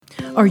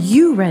Are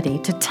you ready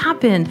to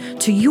tap in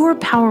to your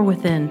power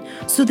within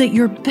so that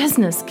your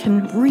business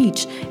can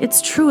reach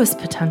its truest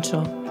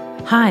potential?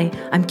 Hi,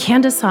 I'm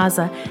Candace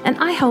Haza, and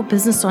I help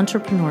business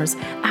entrepreneurs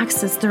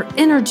access their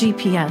inner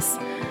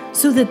GPS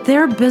so that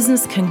their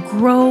business can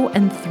grow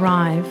and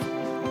thrive.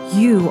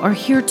 You are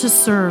here to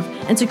serve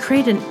and to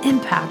create an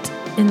impact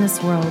in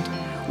this world.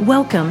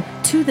 Welcome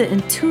to the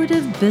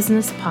Intuitive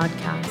Business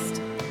Podcast.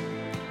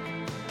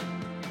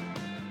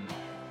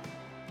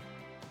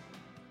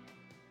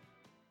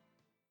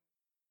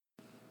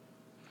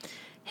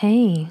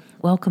 Hey,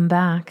 welcome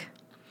back.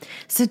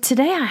 So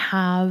today I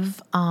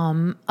have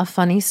a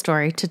funny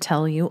story to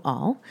tell you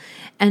all,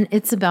 and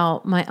it's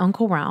about my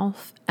Uncle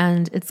Ralph,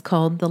 and it's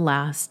called The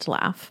Last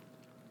Laugh.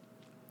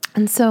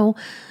 And so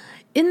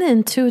in the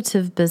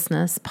Intuitive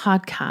Business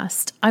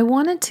Podcast, I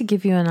wanted to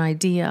give you an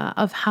idea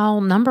of how,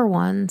 number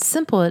one,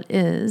 simple it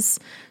is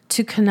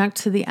to connect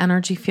to the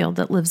energy field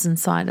that lives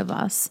inside of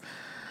us,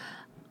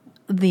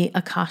 the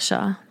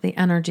Akasha, the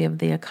energy of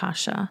the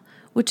Akasha,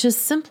 which is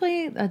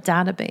simply a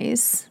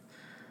database.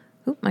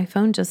 Oop, my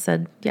phone just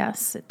said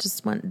yes. It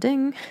just went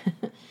ding.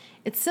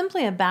 It's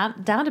simply a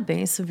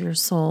database of your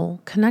soul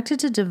connected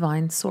to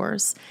divine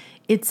source.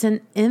 It's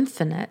an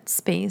infinite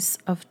space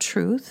of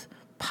truth,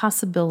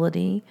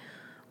 possibility,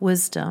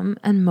 wisdom,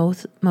 and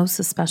most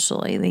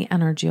especially the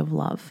energy of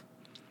love.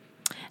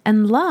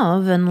 And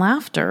love and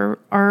laughter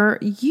are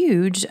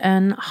huge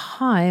and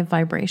high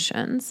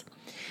vibrations.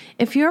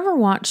 If you ever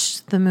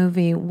watched the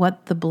movie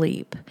What the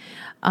Bleep,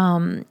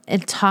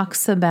 it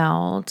talks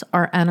about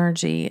our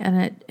energy,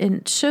 and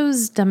it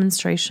shows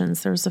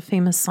demonstrations. There's a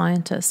famous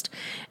scientist,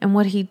 and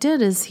what he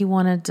did is he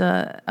wanted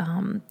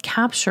to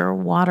capture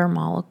water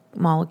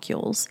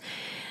molecules,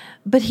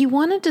 but he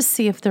wanted to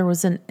see if there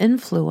was an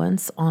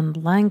influence on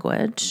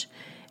language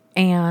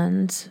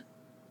and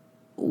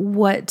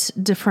what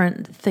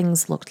different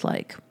things looked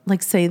like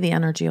say the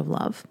energy of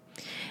love.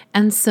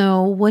 And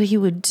so what he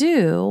would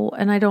do,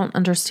 and I don't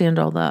understand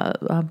all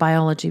the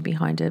biology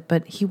behind it,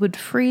 but he would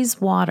freeze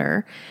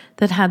water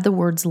that had the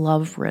words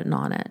love written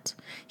on it.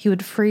 He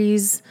would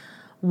freeze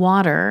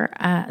water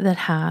that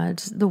had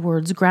the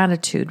words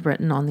gratitude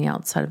written on the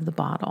outside of the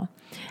bottle.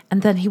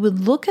 And then he would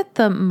look at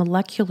the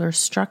molecular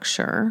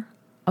structure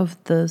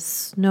of the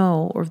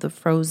snow or the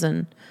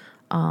frozen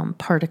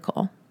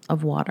particle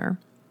of water.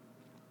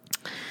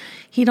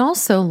 He'd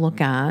also look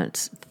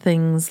at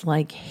things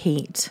like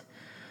hate,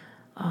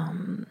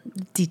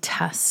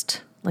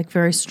 detest, like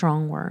very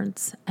strong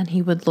words. And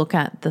he would look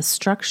at the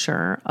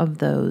structure of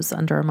those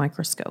under a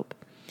microscope.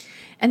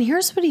 And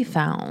here's what he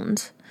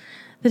found,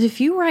 that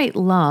if you write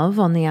love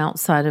on the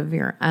outside of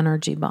your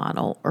energy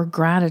bottle or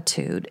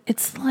gratitude,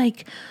 it's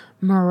like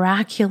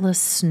miraculous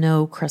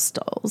snow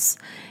crystals.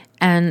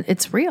 And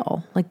it's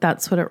real. Like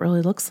that's what it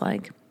really looks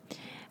like.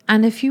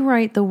 And if you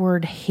write the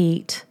word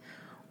hate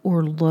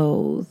or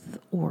loathe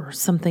or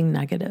something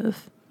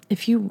negative,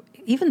 if you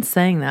even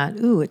saying that,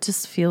 it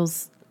just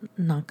feels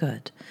not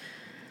good.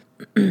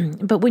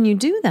 But when you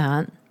do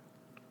that,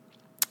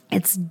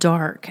 it's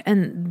dark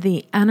and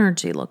the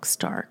energy looks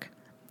dark.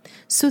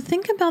 So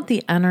think about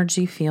the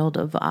energy field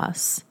of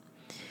us.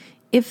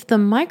 If the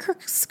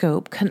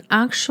microscope can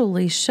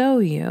actually show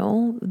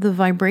you the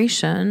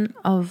vibration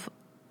of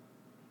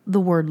the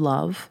word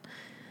love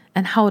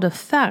and how it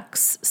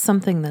affects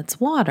something that's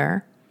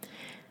water,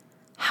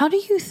 how do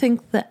you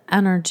think the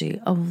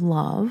energy of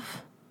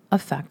love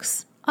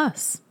affects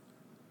us?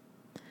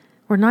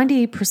 We're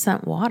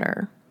 98%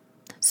 water.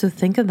 So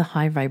think of the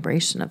high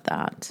vibration of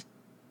that.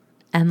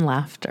 And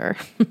laughter.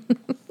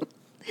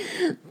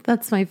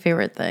 That's my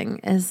favorite thing,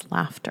 is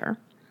laughter.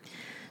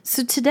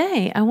 So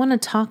today I want to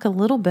talk a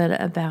little bit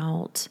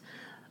about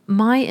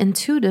my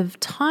intuitive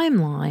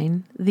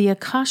timeline, the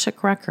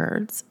Akashic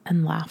records,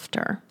 and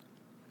laughter.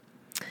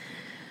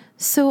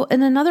 So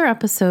in another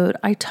episode,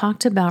 I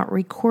talked about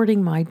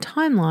recording my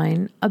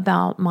timeline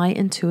about my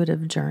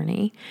intuitive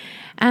journey.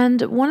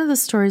 And one of the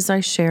stories I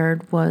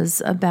shared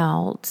was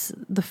about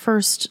the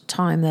first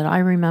time that I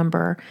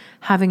remember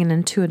having an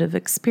intuitive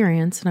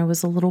experience. And I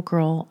was a little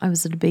girl. I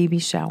was at a baby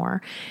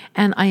shower.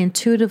 And I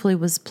intuitively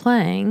was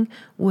playing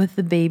with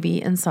the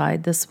baby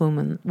inside this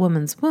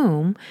woman's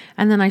womb.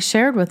 And then I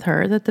shared with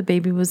her that the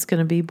baby was going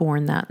to be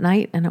born that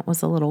night. And it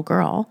was a little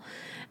girl.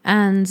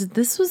 And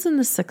this was in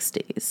the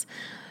 60s.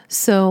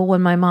 So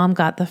when my mom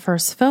got the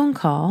first phone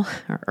call,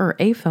 or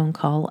a phone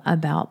call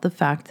about the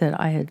fact that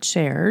I had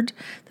shared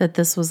that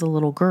this was a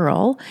little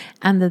girl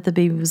and that the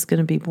baby was going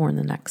to be born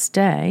the next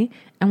day,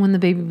 and when the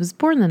baby was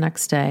born the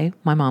next day,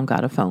 my mom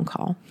got a phone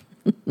call.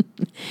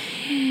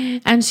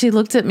 And she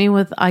looked at me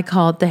with, I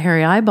call it the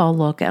hairy eyeball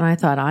look, and I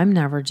thought, I'm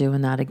never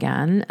doing that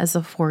again. As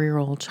a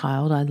 4-year-old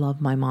child, I love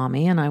my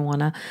mommy, and I want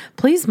to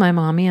please my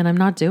mommy, and I'm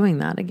not doing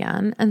that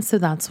again. And so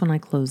that's when I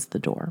closed the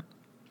door.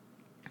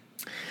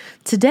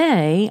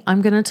 Today,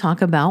 I'm going to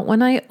talk about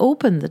when I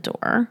opened the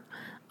door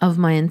of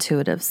my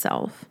intuitive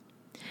self.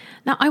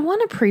 Now, I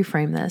want to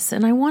pre-frame this,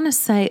 and I want to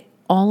say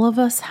all of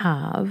us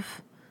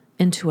have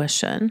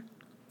intuition.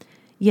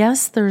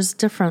 Yes, there's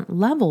different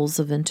levels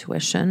of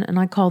intuition, and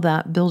I call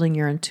that building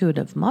your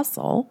intuitive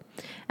muscle.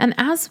 And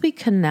as we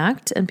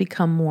connect and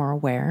become more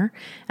aware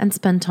and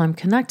spend time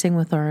connecting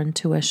with our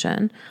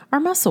intuition, our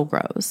muscle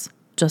grows,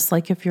 just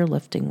like if you're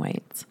lifting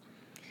weights.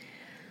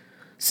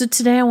 So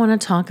today I want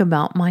to talk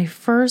about my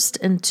first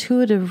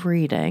intuitive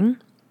reading.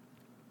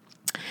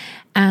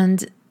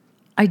 And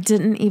I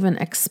didn't even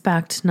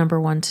expect, number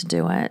one, to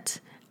do it.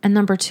 And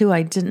number two,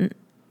 I didn't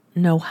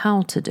know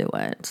how to do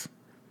it.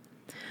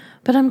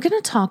 But I'm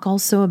going to talk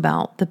also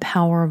about the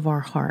power of our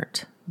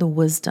heart, the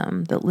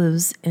wisdom that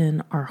lives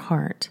in our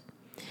heart,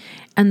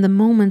 and the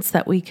moments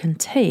that we can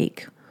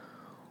take,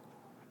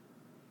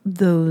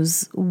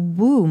 those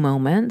woo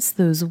moments,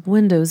 those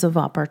windows of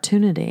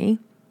opportunity,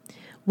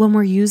 when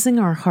we're using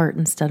our heart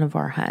instead of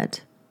our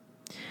head.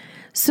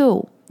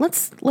 So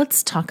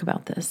let's talk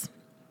about this.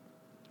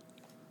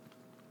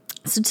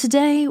 So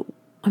today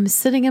I'm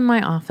sitting in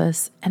my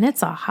office and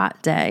it's a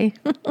hot day.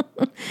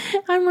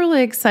 I'm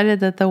really excited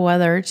that the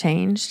weather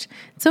changed.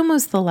 It's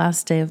almost the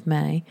last day of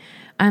May,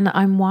 and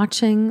I'm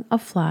watching a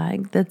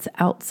flag that's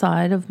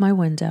outside of my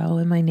window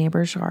in my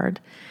neighbor's yard,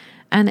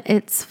 and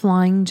it's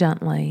flying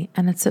gently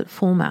and it's at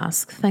full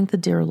mast. Thank the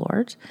dear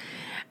Lord.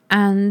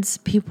 And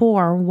people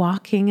are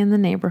walking in the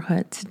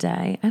neighborhood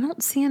today. I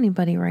don't see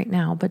anybody right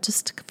now, but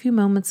just a few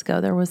moments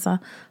ago, there was a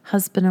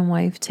husband and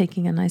wife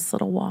taking a nice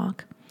little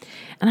walk.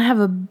 And I have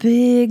a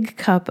big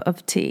cup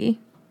of tea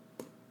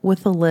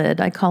with a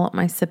lid. I call it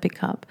my sippy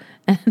cup.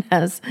 And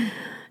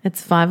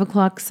it's 5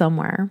 o'clock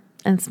somewhere.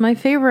 And it's my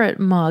favorite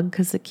mug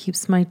because it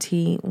keeps my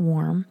tea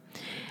warm.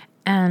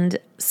 And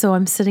so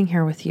I'm sitting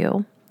here with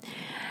you.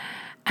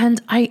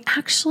 And I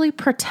actually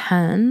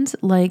pretend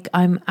like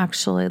I'm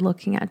actually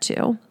looking at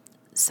you.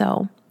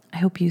 So I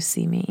hope you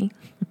see me,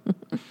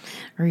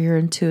 or your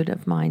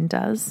intuitive mind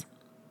does.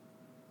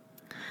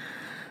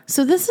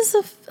 So this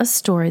is a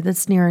story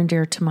that's near and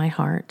dear to my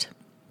heart.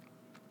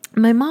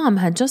 My mom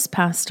had just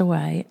passed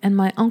away, and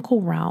my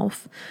Uncle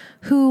Ralph,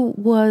 who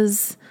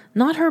was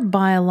not her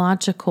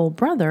biological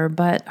brother,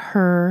 but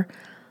her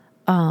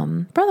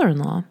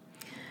brother-in-law,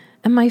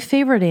 and my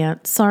favorite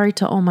aunt, sorry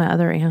to all my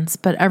other aunts,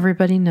 but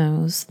everybody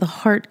knows the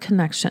heart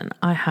connection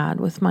I had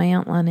with my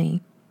Aunt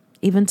Lenny,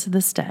 even to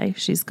this day,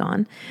 she's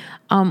gone,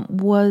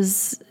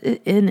 was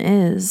and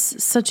is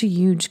such a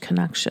huge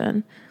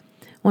connection.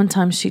 One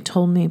time she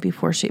told me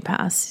before she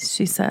passed,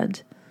 she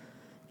said,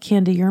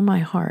 "Candy, you're my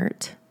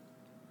heart."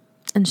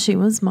 And she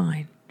was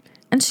mine.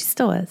 And she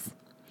still is.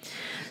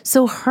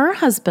 So her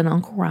husband,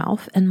 Uncle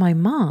Ralph, and my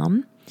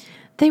mom,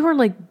 they were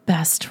like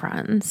best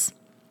friends.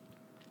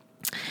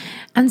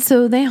 And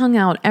so they hung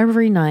out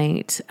every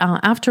night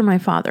after my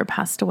father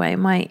passed away.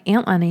 My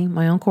Aunt Lenny,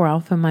 my Uncle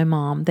Ralph, and my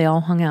mom, they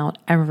all hung out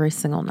every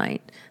single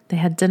night. They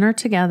had dinner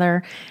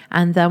together.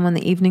 And then when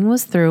the evening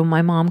was through,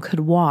 my mom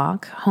could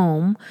walk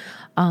home.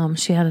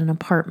 She had an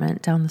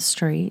apartment down the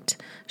street.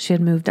 She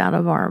had moved out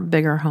of our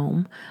bigger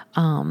home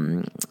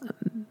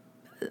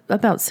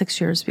about 6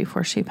 years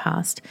before she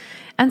passed.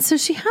 And so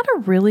she had a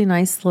really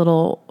nice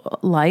little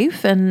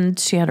life, and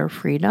she had her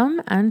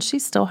freedom, and she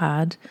still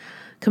had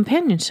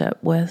companionship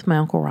with my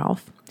Uncle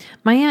Ralph.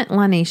 My Aunt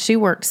Lenny, she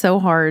worked so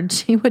hard.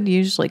 She would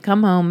usually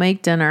come home,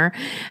 make dinner,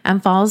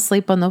 and fall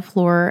asleep on the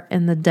floor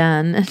in the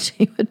den, and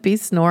she would be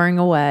snoring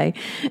away.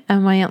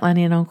 And my Aunt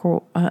Lenny and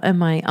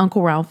my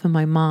Uncle Ralph and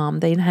my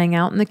mom, they'd hang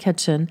out in the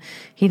kitchen.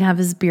 He'd have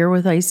his beer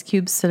with ice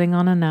cubes sitting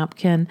on a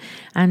napkin,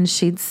 and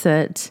she'd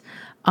sit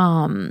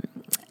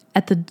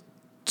at the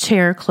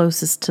chair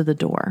closest to the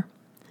door.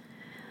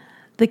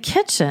 The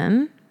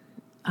kitchen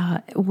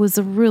was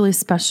a really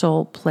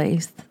special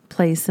place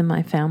in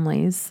my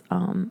family's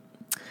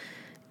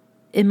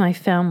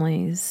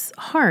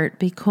heart,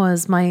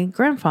 because my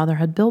grandfather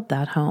had built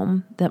that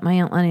home that my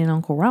Aunt Lenny and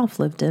Uncle Ralph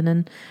lived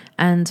in,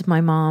 and my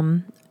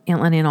mom,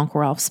 Aunt Lenny and Uncle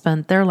Ralph,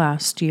 spent their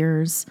last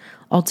years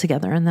all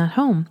together in that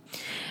home.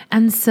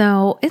 And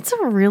so it's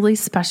a really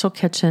special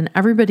kitchen.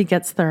 Everybody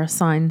gets their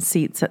assigned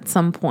seats at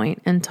some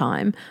point in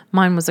time.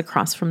 Mine was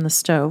across from the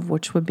stove,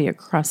 which would be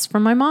across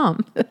from my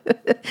mom.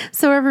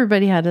 So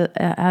everybody had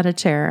a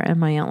chair, and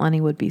my Aunt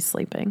Lenny would be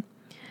sleeping.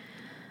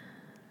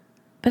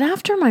 But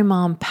after my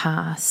mom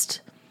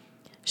passed,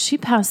 she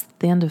passed at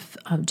the end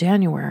of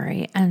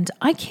January, and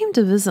I came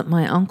to visit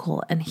my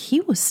uncle, and he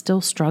was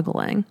still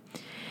struggling.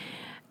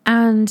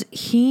 And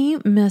he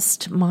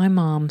missed my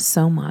mom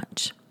so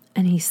much.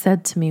 And he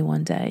said to me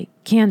one day,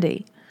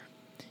 "Candy,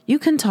 you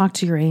can talk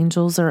to your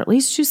angels," or at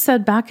least you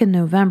said back in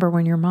November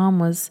when your mom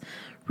was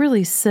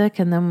really sick,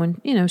 and then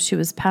when, she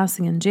was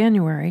passing in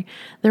January,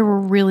 there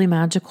were really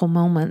magical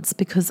moments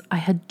because I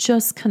had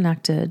just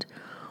connected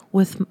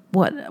with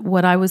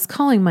what I was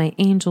calling my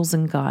angels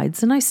and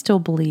guides. And I still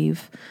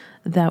believe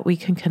that we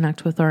can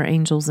connect with our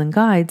angels and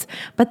guides.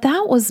 But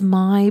that was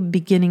my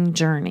beginning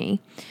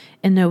journey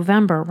in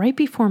November, right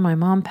before my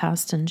mom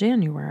passed in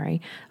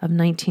January of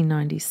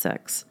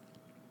 1996.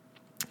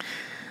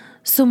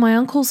 So my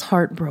uncle's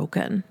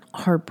heartbroken.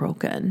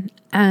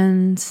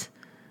 And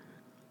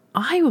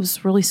I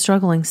was really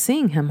struggling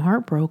seeing him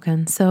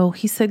heartbroken. So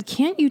he said,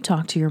 "Can't you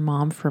talk to your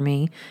mom for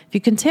me? If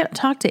you can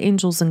talk to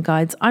angels and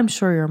guides, I'm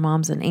sure your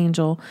mom's an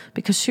angel,"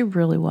 because she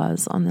really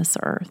was on this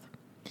earth.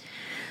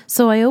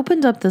 So I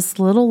opened up this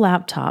little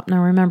laptop.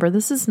 Now remember,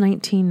 this is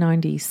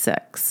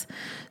 1996.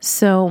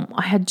 So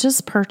I had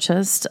just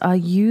purchased a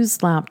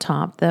used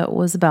laptop that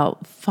was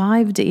about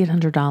 $500 to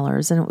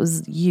 $800, and it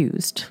was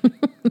used.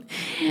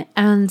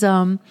 And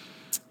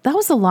that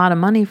was a lot of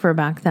money for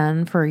back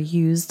then for a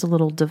used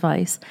little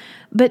device.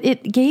 But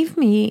it gave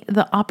me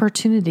the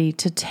opportunity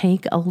to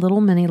take a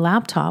little mini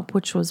laptop,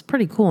 which was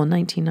pretty cool in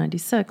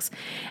 1996,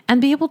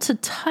 and be able to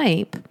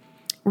type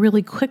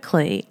really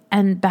quickly.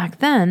 And back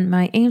then,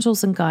 my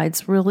angels and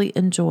guides really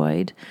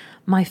enjoyed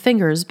my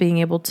fingers being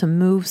able to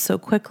move so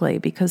quickly,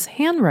 because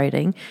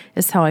handwriting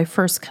is how I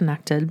first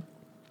connected.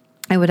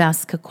 I would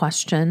ask a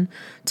question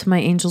to my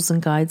angels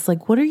and guides,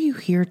 like, "What are you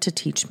here to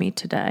teach me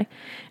today?"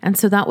 And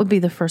so that would be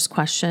the first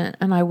question.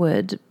 And I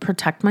would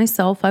protect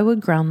myself. I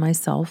would ground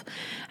myself,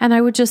 and I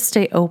would just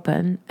stay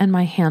open, and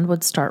my hand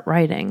would start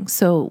writing.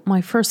 So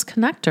my first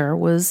connector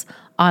was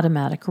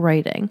automatic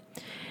writing.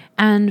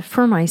 And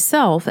for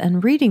myself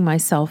and reading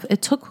myself,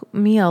 it took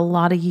me a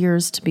lot of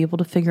years to be able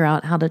to figure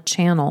out how to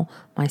channel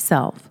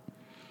myself.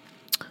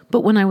 But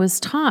when I was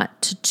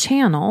taught to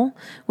channel,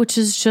 which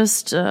is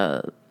just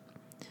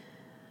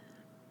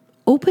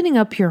opening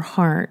up your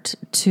heart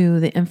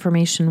to the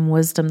information and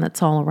wisdom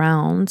that's all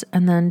around,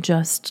 and then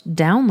just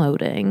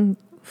downloading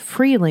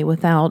freely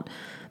without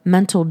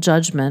mental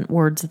judgment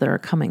words that are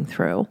coming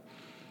through.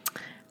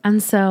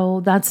 And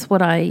so that's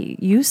what I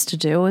used to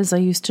do, is I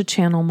used to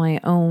channel my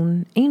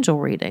own angel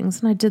readings.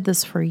 And I did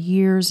this for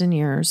years and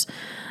years,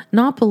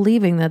 not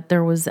believing that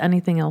there was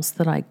anything else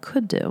that I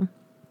could do.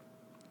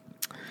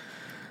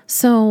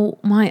 So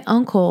my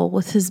uncle,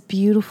 with his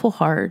beautiful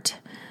heart,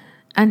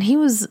 and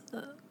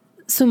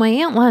so my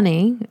Aunt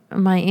Lenny,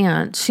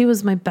 she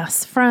was my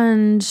best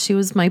friend. She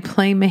was my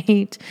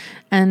playmate.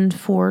 And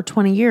for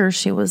 20 years,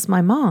 she was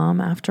my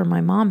mom after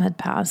my mom had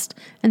passed,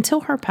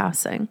 until her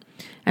passing.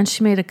 And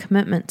she made a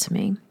commitment to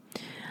me.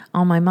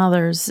 On my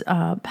mother's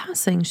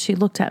passing, she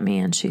looked at me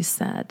and she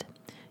said,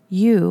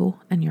 "You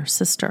and your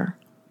sister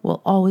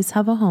will always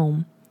have a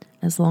home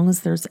as long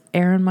as there's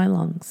air in my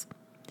lungs."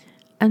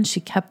 And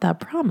she kept that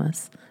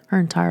promise her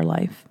entire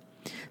life.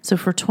 So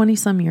for 20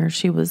 some years,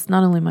 she was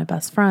not only my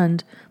best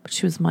friend, but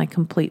she was my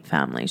complete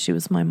family. She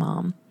was my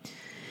mom.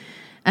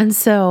 And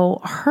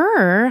so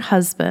her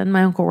husband,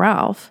 my Uncle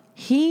Ralph,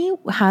 he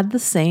had the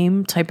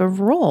same type of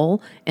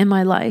role in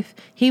my life.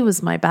 He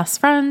was my best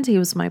friend. He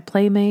was my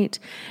playmate.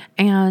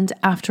 And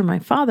after my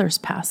father's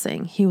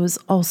passing, he was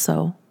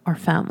also our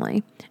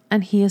family.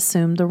 And he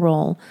assumed the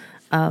role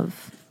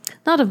of,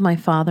 not of my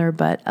father,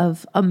 but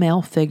of a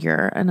male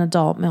figure, an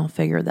adult male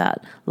figure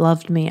that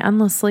loved me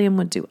endlessly and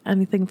would do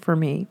anything for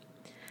me.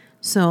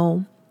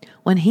 So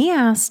when he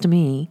asked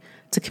me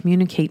to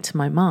communicate to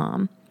my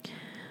mom,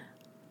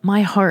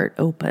 my heart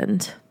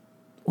opened.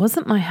 It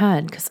wasn't my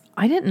head, because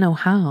I didn't know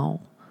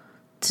how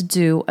to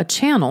do a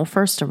channel.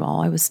 First of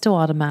all, I was still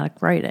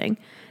automatic writing.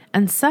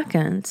 And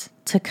second,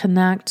 to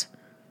connect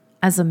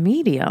as a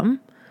medium,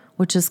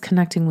 which is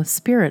connecting with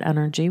spirit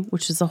energy,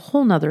 which is a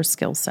whole nother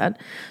skill set.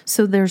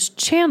 So there's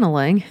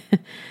channeling,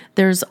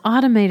 there's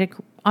automatic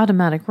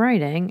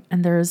writing,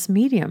 and there's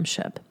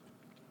mediumship.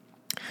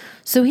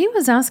 So he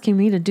was asking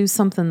me to do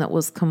something that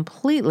was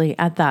completely,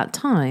 at that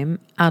time,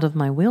 out of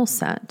my wheel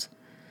set.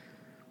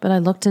 But I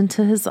looked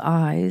into his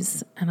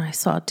eyes and I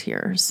saw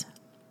tears.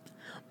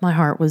 My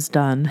heart was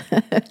done.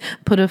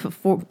 Put a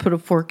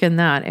fork in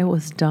that. It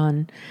was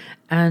done.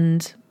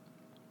 And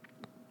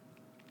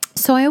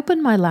so I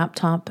opened my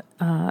laptop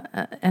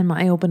and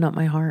I opened up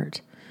my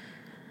heart.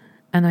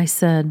 And I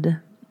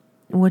said,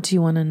 "What do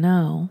you want to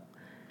know?"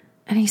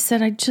 And he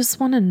said, "I just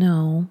want to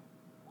know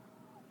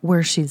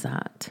where she's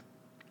at.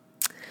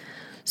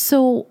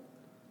 So,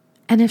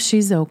 and if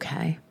she's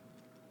okay."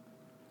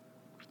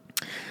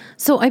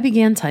 So I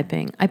began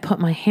typing. I put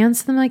my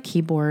hands to my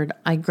keyboard.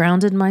 I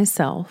grounded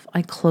myself.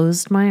 I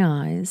closed my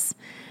eyes.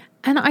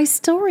 And I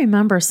still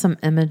remember some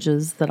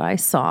images that I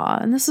saw.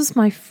 And this is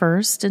my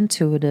first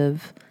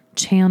intuitive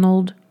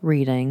channeled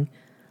reading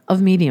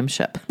of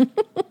mediumship.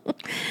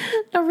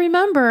 Now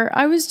remember,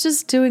 I was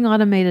just doing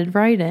automated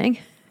writing.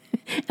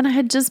 And I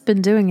had just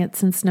been doing it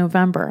since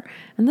November.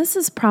 And this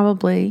is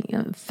probably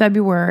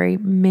February,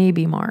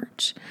 maybe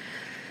March.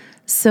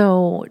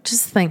 So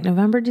just think,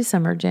 November,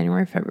 December,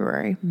 January,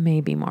 February,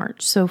 maybe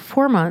March. So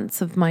 4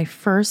 months of my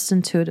first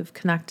intuitive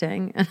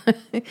connecting.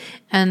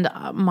 And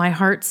my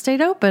heart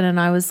stayed open.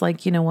 And I was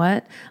like, you know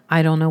what?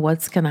 I don't know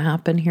what's going to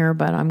happen here,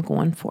 but I'm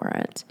going for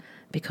it.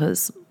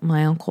 Because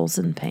my uncle's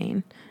in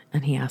pain.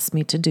 And he asked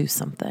me to do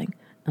something.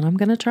 And I'm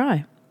going to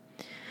try.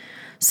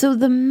 So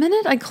the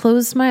minute I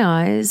closed my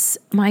eyes,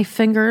 my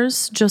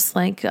fingers, just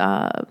like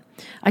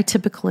I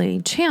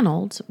typically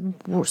channeled,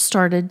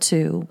 started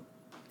to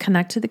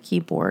connect to the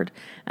keyboard,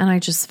 and I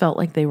just felt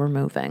like they were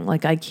moving.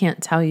 Like, I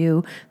can't tell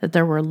you that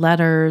there were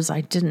letters. I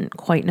didn't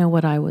quite know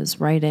what I was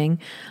writing.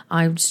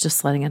 I was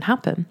just letting it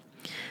happen.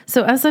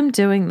 So as I'm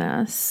doing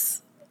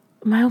this,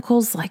 my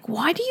uncle's like,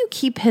 why do you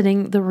keep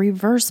hitting the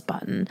reverse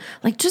button?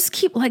 Like, just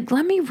keep, like,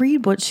 let me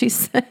read what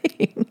she's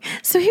saying.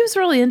 So he was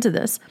really into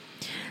this.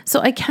 So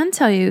I can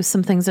tell you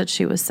some things that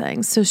she was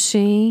saying. So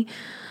she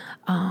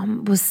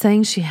was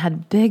saying she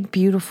had big,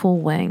 beautiful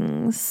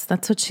wings.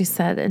 That's what she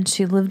said. And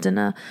she lived in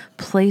a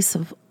place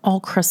of all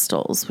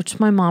crystals, which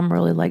my mom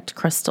really liked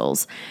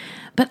crystals.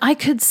 But I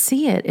could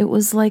see it. It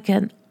was like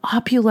an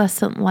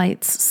opalescent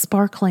lights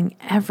sparkling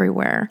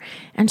everywhere.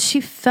 And she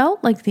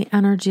felt like the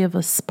energy of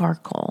a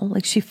sparkle.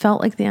 Like she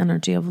felt like the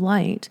energy of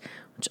light,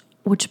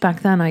 which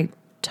back then I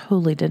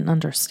totally didn't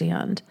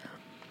understand.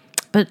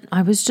 But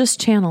I was just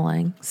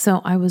channeling.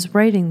 So I was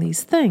writing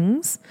these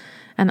things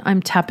and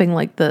I'm tapping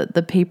like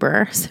the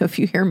paper. So if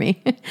you hear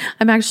me,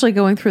 I'm actually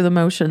going through the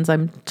motions.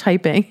 I'm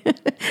typing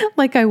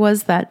like I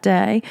was that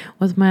day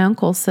with my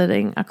uncle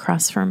sitting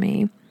across from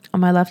me on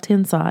my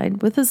left-hand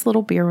side with his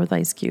little beer with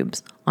ice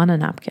cubes on a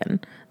napkin.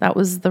 That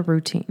was the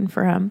routine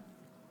for him.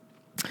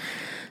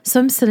 So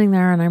I'm sitting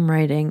there and I'm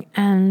writing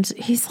and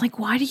he's like,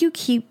 why do you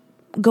keep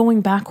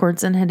going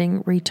backwards and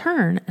hitting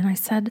return? And I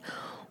said,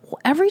 well,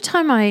 every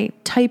time I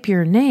type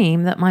your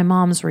name that my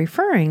mom's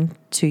referring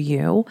to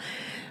you,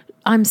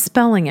 I'm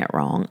spelling it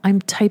wrong.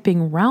 I'm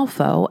typing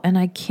Ralpho and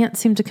I can't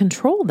seem to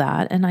control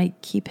that. And I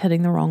keep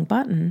hitting the wrong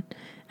button.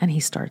 And he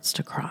starts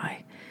to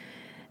cry.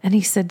 And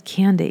he said,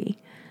 Candy,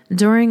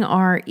 during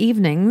our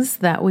evenings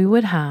that we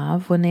would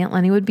have when Aunt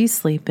Lenny would be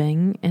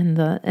sleeping in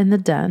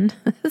the den,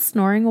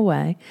 snoring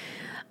away,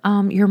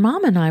 your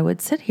mom and I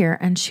would sit here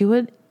and she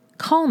would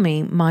call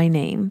me my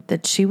name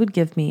that she would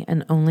give me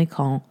and only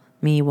call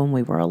me when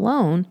we were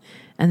alone.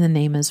 And the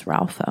name is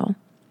Ralpho.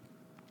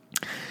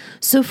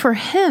 So for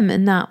him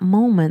in that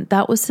moment,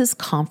 that was his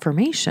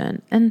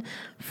confirmation. And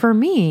for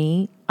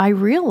me, I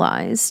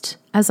realized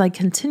as I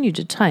continued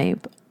to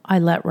type, I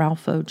let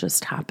Ralpho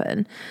just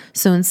happen.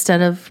 So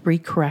instead of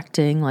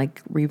recorrecting,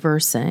 like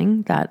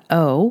reversing that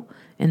O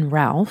in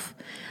Ralph,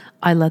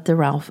 I let the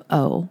Ralph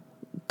O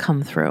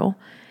come through.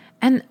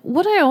 And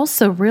what I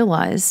also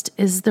realized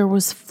is there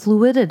was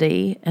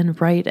fluidity in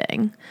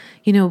writing.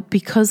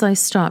 Because I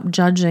stopped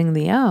judging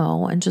the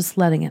O and just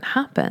letting it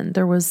happen,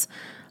 there was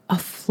a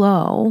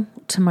flow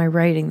to my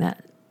writing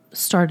that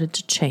started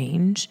to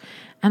change.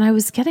 And I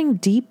was getting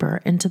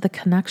deeper into the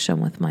connection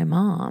with my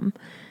mom.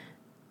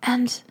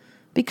 And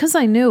because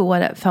I knew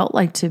what it felt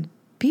like to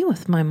be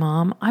with my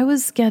mom, I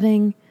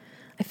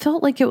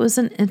felt like it was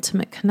an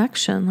intimate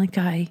connection. Like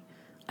I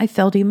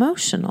felt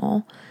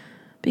emotional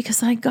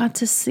because I got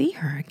to see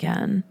her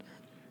again.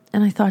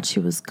 And I thought she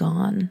was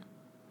gone.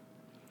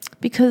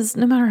 Because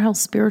no matter how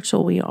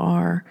spiritual we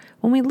are,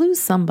 when we lose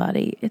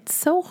somebody, it's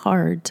so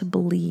hard to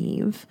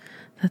believe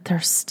that they're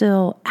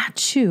still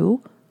at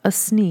you, a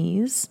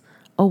sneeze,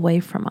 away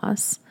from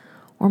us.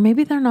 Or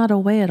maybe they're not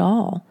away at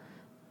all.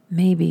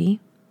 Maybe,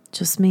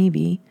 just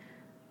maybe,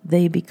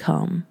 they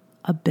become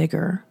a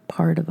bigger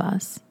part of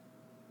us.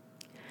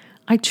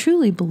 I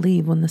truly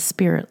believe when the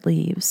spirit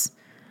leaves,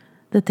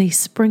 that they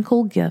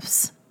sprinkle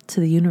gifts to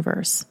the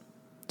universe,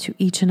 to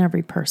each and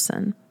every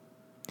person.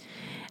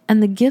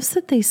 And the gifts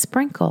that they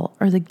sprinkle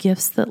are the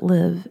gifts that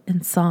live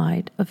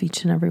inside of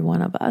each and every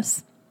one of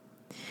us.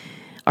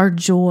 Our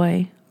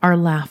joy, our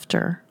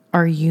laughter,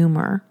 our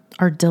humor,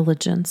 our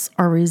diligence,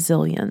 our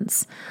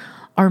resilience,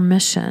 our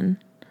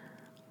mission,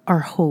 our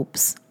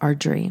hopes, our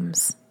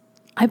dreams.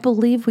 I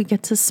believe we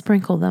get to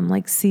sprinkle them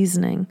like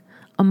seasoning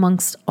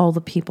amongst all the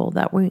people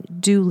that we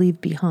do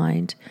leave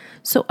behind.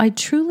 So I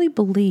truly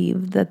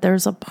believe that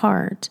there's a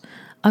part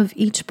of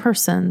each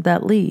person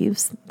that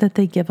leaves that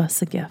they give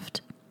us a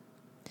gift.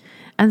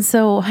 And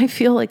so I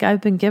feel like I've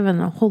been given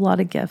a whole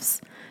lot of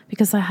gifts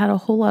because I had a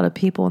whole lot of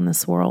people in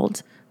this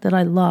world that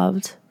I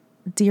loved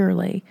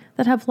dearly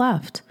that have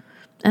left.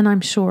 And I'm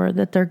sure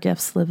that their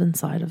gifts live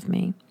inside of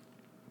me.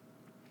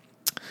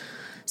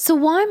 So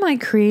why am I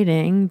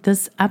creating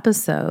this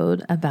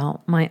episode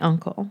about my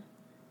uncle?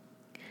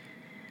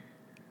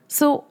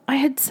 So I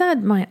had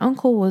said my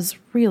uncle was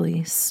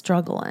really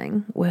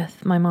struggling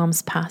with my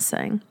mom's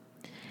passing.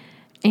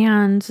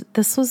 And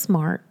this was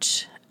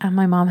March, and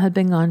my mom had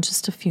been gone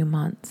just a few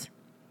months.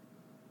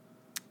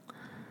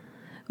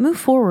 Move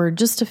forward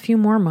just a few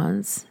more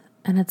months,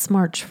 and it's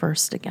March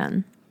 1st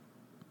again.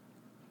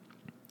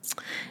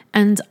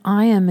 And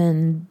I am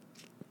in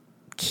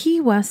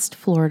Key West,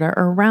 Florida,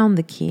 or around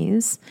the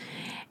Keys,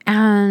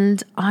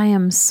 and I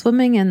am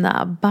swimming in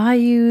the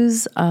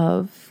bayous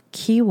of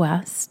Key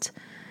West,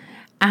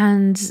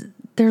 and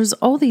there's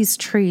all these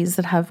trees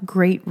that have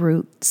great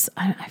roots.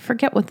 I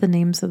forget what the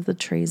names of the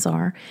trees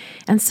are.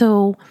 And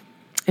so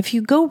if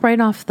you go right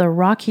off the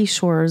rocky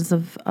shores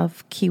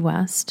of Key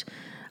West,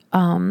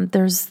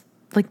 there's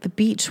like the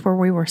beach where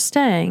we were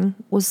staying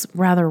was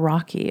rather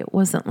rocky. It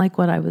wasn't like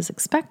what I was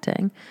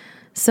expecting.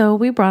 So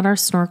we brought our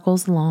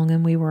snorkels along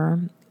and we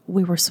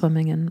were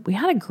swimming and we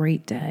had a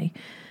great day.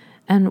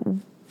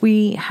 And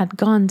we had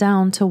gone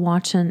down to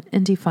watch an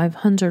Indy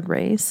 500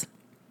 race.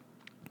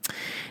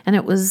 And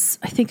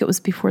I think it was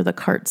before the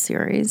kart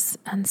series.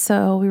 And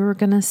so we were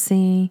going to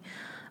see,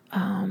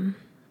 I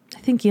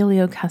think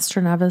Elio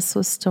Castroneves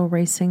was still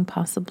racing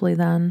possibly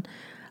then.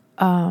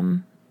 But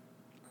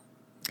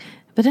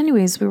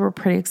anyways, we were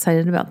pretty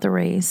excited about the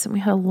race, and we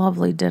had a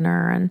lovely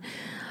dinner, and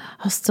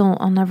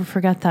I'll never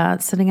forget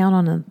that, sitting out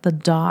on the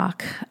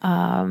dock.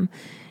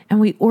 And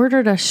we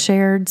ordered a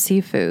shared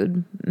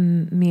seafood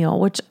meal,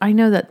 which I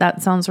know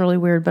that sounds really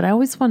weird, but I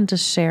always wanted to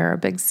share a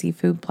big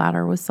seafood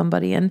platter with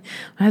somebody. And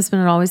my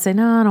husband would always say,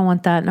 no, I don't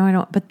want that. No, I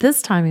don't. But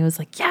this time he was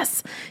like,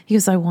 yes. He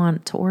goes, I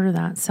want to order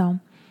that.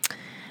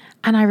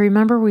 And I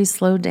remember we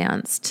slow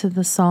danced to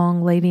the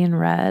song Lady in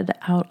Red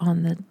out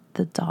on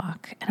the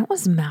dock. And it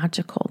was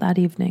magical that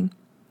evening.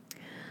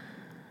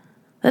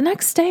 The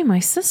next day, my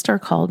sister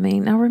called me.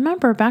 Now,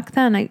 remember, back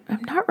then,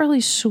 I'm not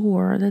really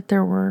sure that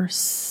there were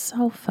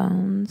cell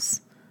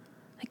phones.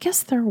 I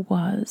guess there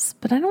was,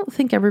 but I don't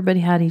think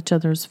everybody had each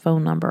other's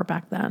phone number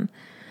back then.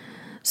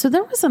 So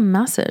there was a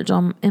message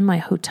in my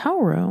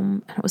hotel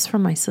room, and it was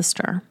from my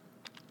sister.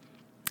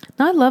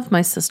 Now, I love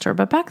my sister,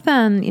 but back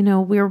then,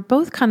 we were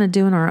both kind of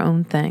doing our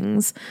own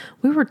things.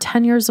 We were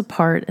 10 years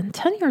apart, and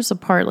 10 years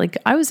apart, like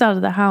I was out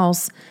of the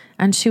house,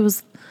 and she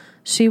was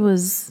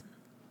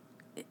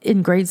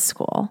in grade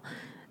school,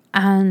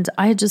 and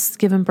I had just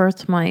given birth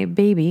to my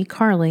baby,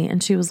 Carly,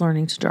 and she was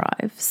learning to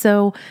drive.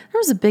 So there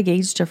was a big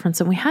age difference,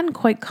 and we hadn't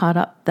quite caught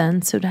up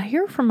then. So to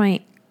hear from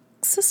my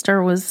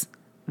sister was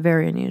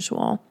very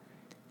unusual.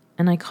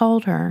 And I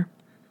called her,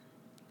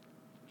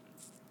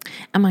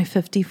 and my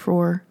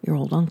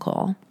 54-year-old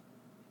uncle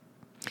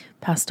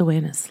passed away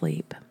in his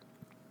sleep.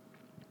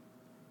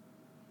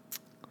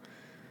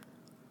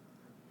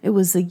 It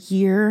was a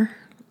year,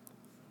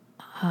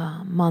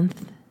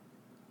 month,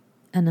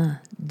 and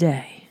a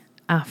day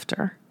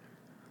after,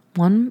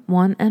 one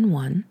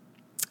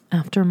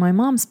after my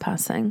mom's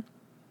passing.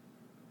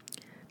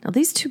 Now,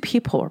 these two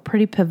people were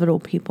pretty pivotal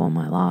people in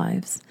my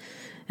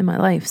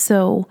life.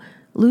 So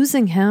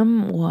losing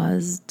him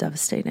was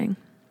devastating.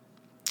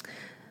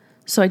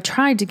 So I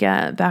tried to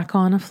get back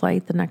on a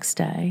flight the next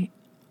day,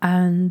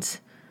 and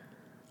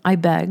I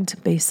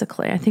begged,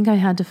 basically. I think I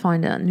had to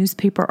find a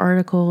newspaper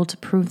article to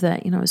prove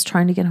that, I was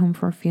trying to get home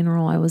for a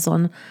funeral. I was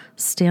on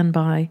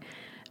standby.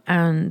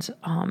 And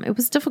it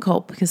was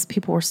difficult because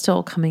people were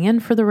still coming in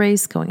for the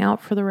race, going out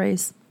for the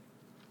race.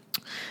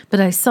 But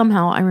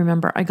I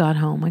remember I got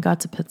home. I got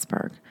to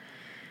Pittsburgh.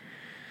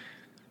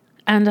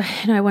 And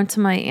I went to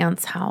my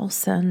aunt's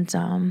house, and,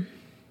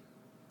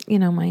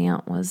 my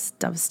aunt was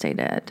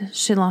devastated.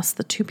 She lost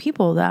the two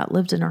people that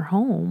lived in her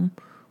home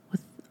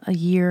with a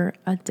year,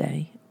 a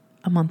day,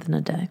 a month and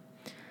a day.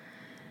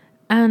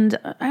 And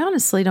I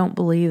honestly don't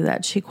believe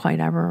that she quite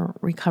ever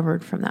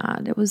recovered from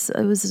that. It was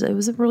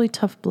a really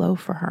tough blow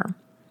for her.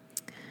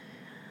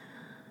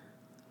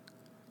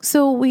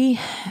 So we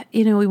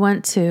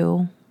went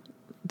to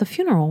the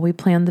funeral. We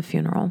planned the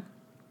funeral.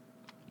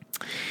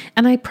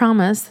 And I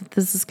promise that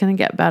this is going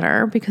to get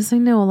better because I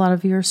know a lot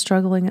of you are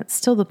struggling. It's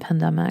still the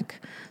pandemic.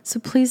 So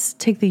please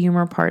take the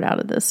humor part out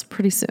of this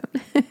pretty soon.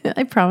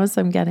 I promise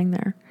I'm getting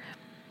there.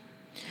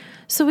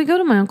 So we go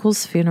to my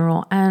uncle's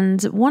funeral,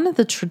 and one of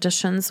the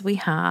traditions we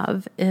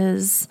have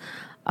is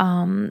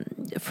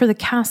for the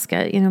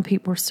casket,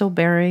 people are still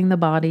burying the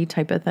body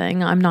type of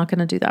thing. I'm not going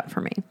to do that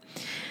for me.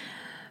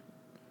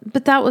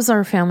 But that was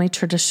our family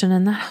tradition,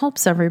 and that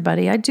helps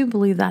everybody. I do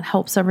believe that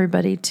helps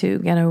everybody to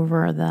get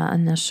over the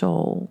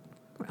initial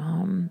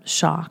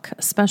shock,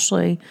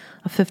 especially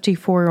a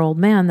 54-year-old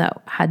man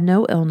that had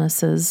no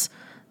illnesses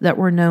that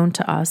were known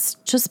to us,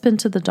 just been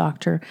to the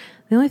doctor.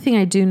 The only thing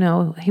I do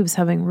know, he was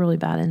having really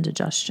bad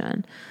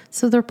indigestion.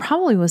 So there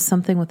probably was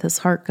something with his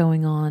heart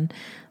going on.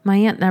 My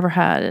aunt never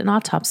had an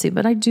autopsy,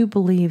 but I do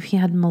believe he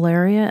had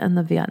malaria in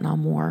the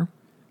Vietnam War.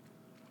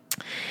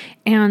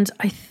 And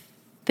I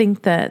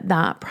think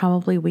that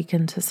probably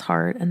weakened his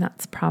heart, and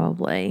that's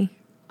probably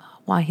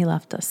why he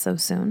left us so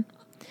soon.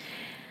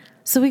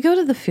 So we go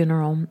to the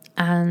funeral,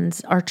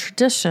 and our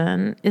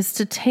tradition is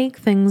to take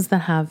things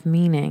that have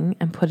meaning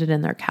and put it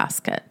in their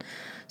casket.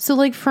 So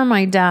like for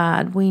my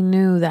dad, we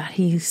knew that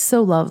he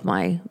so loved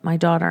my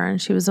daughter,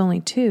 and she was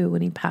only 2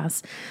 when he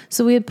passed.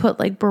 So we had put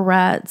like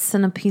barrettes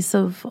and a piece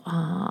of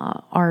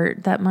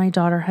art that my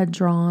daughter had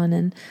drawn.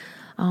 And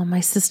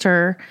my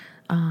sister,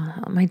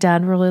 my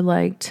dad really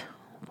liked,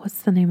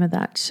 what's the name of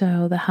that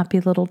show? The Happy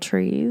Little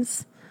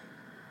Trees.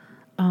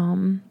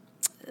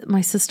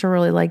 My sister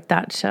really liked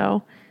that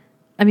show.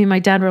 My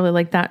dad really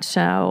liked that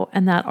show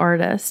and that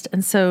artist.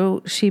 And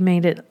so she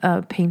made it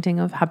a painting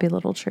of happy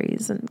little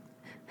trees and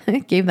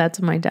gave that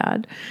to my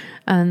dad.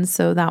 And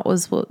so that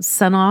was what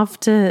sent off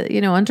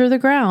to, under the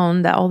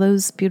ground, that all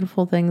those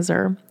beautiful things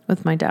are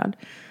with my dad.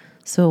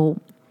 So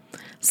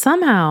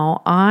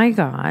somehow I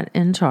got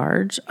in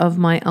charge of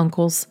my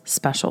uncle's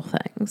special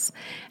things.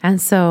 And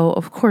so,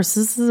 of course,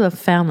 this is a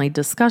family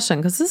discussion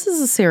because this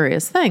is a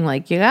serious thing.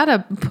 Like, you got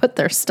to put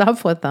their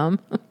stuff with them.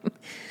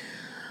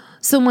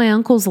 So my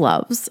uncle's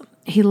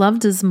he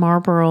loved his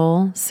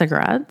Marlboro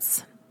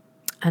cigarettes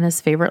and his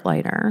favorite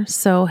lighter.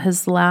 So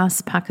his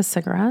last pack of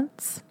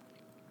cigarettes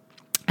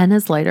and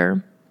his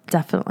lighter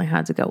definitely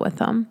had to go with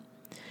him.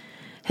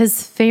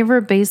 His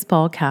favorite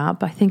baseball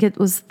cap, I think it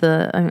was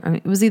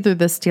it was either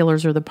the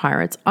Steelers or the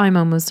Pirates. I'm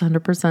almost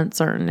 100%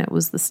 certain it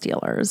was the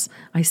Steelers.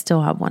 I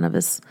still have one of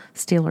his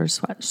Steelers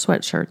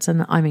sweatshirts,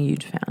 and I'm a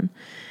huge fan.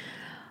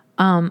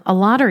 A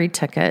lottery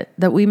ticket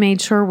that we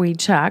made sure we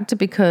checked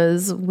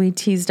because we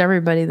teased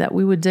everybody that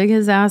we would dig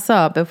his ass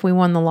up if we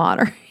won the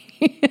lottery.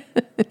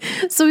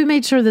 So we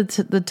made sure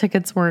that the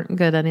tickets weren't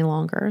good any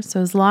longer.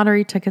 So his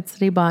lottery tickets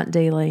that he bought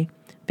daily,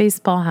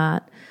 baseball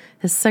hat,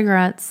 his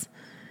cigarettes,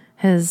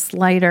 his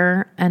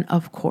lighter, and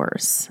of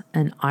course,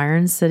 an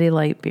Iron City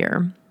Light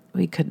beer.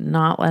 We could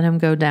not let him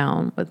go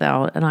down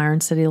without an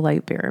Iron City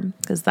Light beer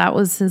because that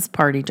was his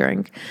party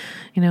drink.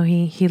 You know,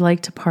 he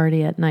liked to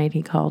party at night,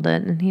 he called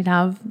it, and he'd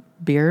have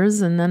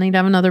beers, and then he'd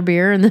have another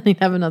beer, and then he'd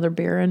have another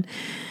beer, and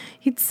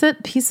he'd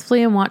sit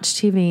peacefully and watch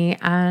TV,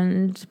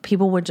 and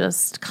people would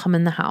just come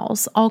in the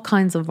house. All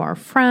kinds of our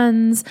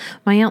friends.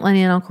 My Aunt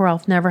Lenny and Uncle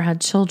Ralph never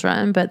had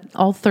children, but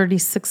all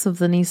 36 of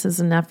the nieces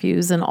and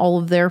nephews and all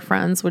of their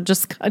friends would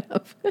just kind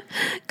of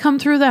come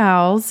through the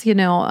house, you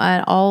know,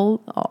 at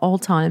all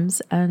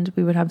times, and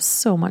we would have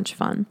so much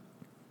fun.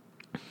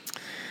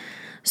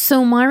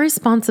 So my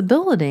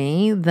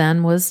responsibility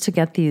then was to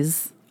get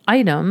these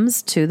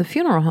items to the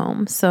funeral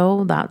home.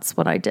 So that's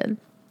what I did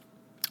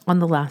on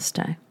the last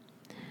day.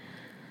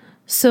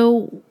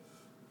 So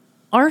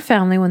our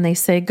family, when they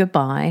say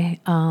goodbye,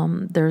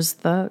 there's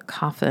the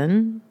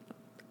coffin,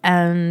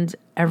 and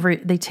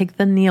they take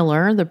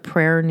the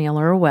prayer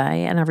kneeler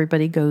away, and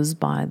everybody goes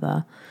by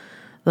the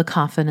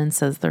coffin and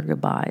says their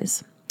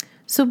goodbyes.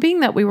 So being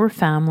that we were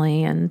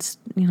family and,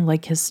 you know,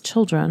 like his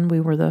children, we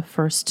were the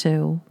first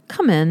to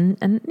come in,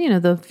 and, you know,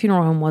 the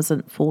funeral home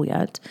wasn't full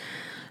yet.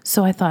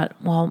 So I thought,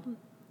 well,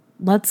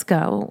 let's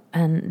go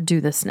and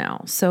do this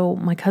now. So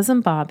my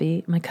cousin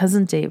Bobby, my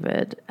cousin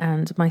David,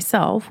 and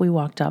myself, we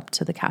walked up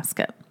to the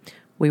casket.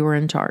 We were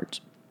in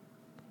charge.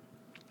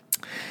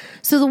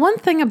 So the one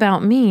thing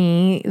about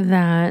me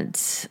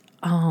that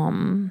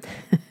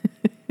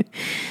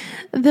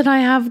that I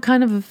have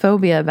kind of a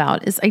phobia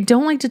about is I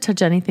don't like to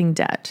touch anything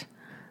dead.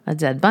 A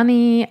dead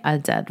bunny, a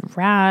dead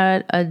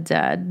rat, a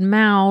dead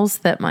mouse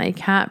that my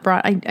cat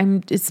brought.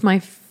 It's my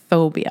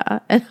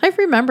phobia. And I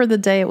remember the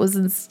day it was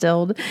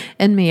instilled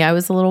in me. I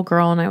was a little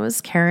girl and I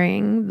was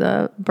carrying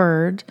the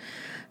bird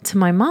to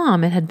my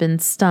mom. It had been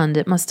stunned.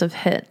 It must have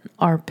hit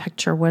our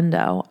picture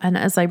window. And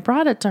as I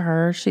brought it to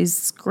her, she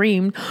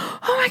screamed, "Oh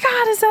my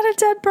God, is that a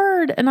dead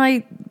bird?" And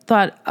I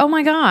thought, oh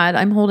my God,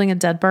 I'm holding a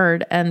dead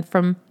bird. And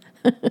from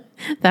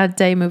that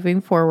day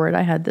moving forward,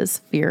 I had this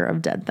fear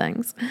of dead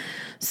things.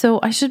 So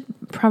I should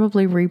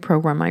probably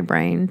reprogram my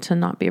brain to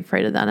not be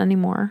afraid of that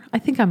anymore. I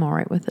think I'm all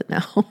right with it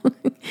now.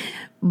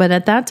 But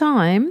at that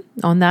time,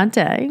 on that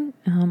day,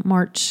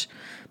 March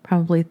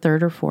probably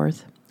 3rd or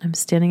 4th, I'm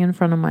standing in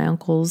front of my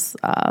uncle's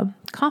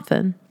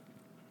coffin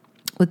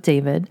with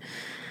David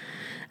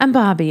and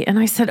Bobby. And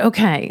I said,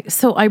 okay,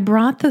 so I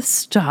brought the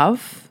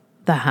stuff,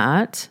 the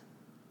hat,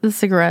 the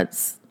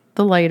cigarettes,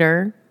 the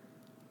lighter,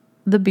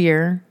 the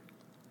beer,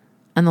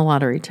 and the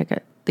lottery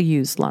ticket, the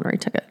used lottery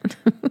ticket.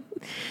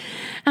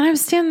 And I'm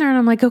standing there and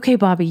I'm like, okay,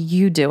 Bobby,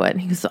 you do it.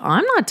 And he goes,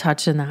 I'm not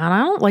touching that. I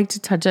don't like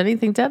to touch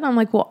anything dead. And I'm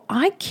like, well,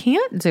 I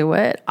can't do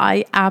it.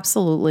 I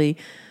absolutely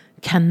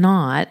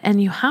cannot. And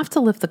you have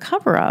to lift the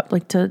cover up,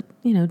 like to,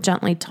 you know,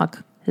 gently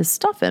tuck his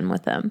stuff in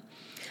with him.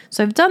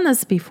 So I've done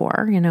this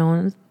before, you know,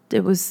 and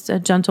it was a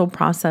gentle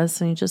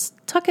process and you just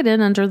tuck it in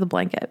under the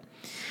blanket.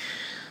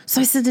 So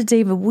I said to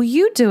David, will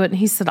you do it? And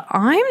he said,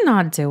 I'm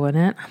not doing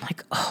it. I'm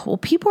like, oh, well,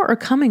 people are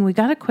coming. We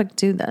got to quick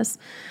do this.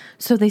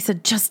 So they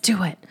said, just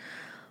do it.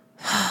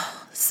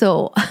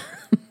 So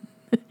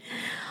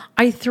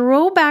I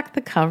throw back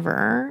the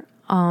cover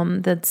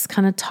that's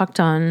kind of tucked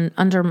on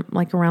under,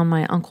 like around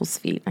my uncle's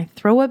feet. I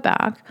throw it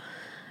back.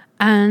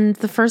 And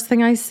the first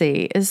thing I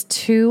see is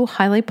 2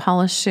 highly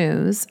polished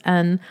shoes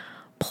and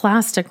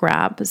plastic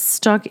wrap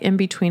stuck in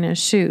between his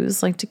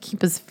shoes, like to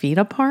keep his feet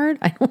apart.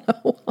 I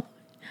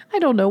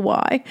don't know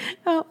why.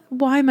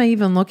 Why am I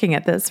even looking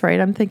at this, right?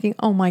 I'm thinking,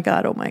 oh my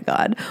God, oh my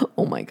God,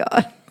 oh my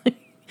God.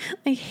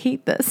 I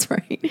hate this,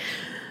 right?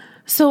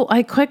 So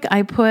I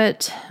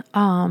put,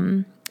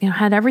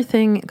 had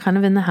everything kind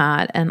of in the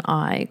hat, and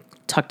I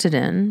tucked it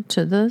in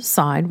to the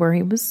side where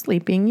he was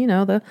sleeping, you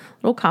know, the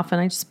little coffin.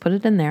 I just put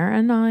it in there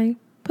and I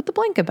put the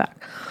blanket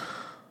back.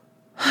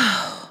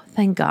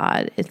 Thank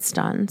God it's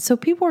done. So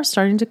people are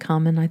starting to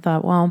come, and I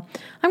thought, well,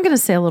 I'm going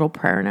to say a little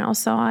prayer now.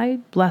 So I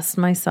blessed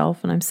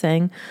myself and I'm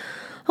saying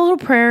a little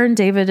prayer, and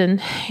David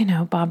and, you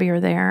know, Bobby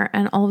are there.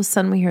 And all of a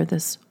sudden we hear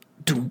this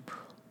doom.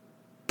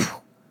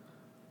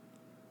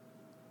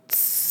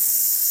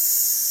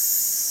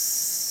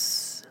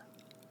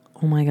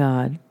 Oh my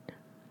God.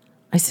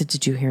 I said,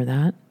 did you hear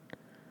that?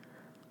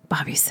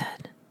 Bobby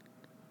said,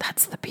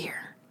 that's the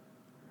beer.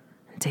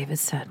 And David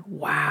said,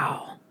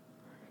 wow,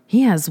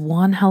 he has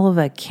one hell of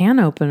a can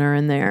opener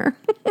in there.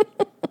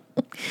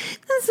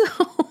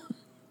 So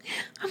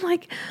I'm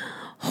like,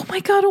 oh my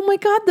God,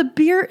 the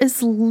beer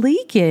is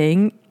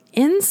leaking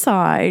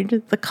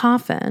inside the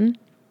coffin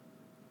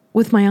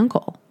with my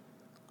uncle.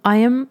 I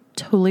am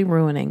totally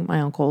ruining my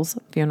uncle's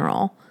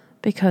funeral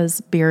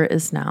because beer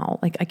is now,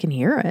 like, I can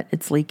hear it.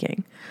 It's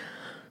leaking.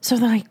 So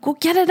they're like, well,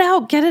 get it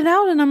out, get it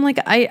out. And I'm like,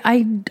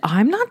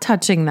 I'm not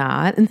touching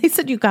that. And they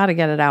said, you got to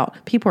get it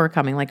out. People are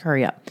coming, like,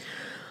 hurry up.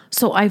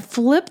 So I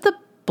flip the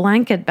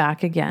blanket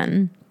back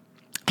again.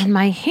 And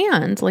my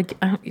hand, like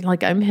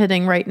I'm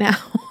hitting right now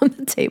on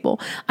the table,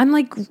 I'm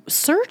like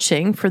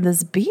searching for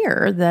this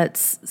beer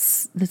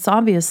that's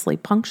obviously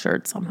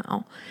punctured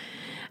somehow.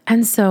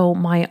 And so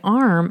my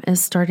arm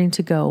is starting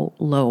to go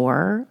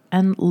lower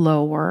and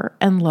lower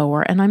and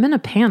lower. And I'm in a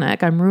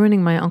panic. I'm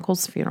ruining my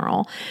uncle's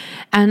funeral.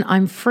 And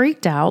I'm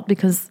freaked out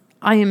because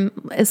I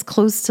am as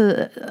close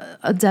to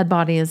a dead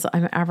body as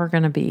I'm ever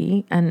going to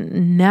be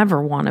and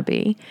never want to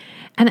be.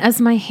 And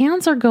as my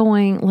hands are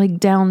going like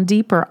down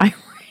deeper,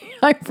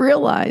 I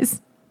realize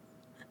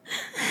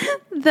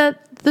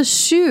that the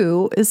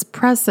shoe is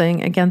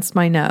pressing against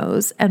my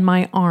nose and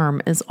my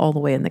arm is all the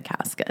way in the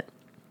casket.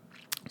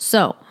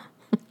 So,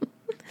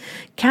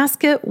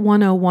 casket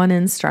 101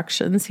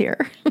 instructions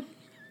here.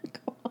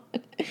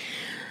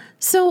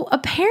 So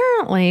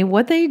apparently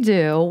what they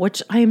do,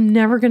 which I'm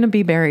never going to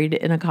be buried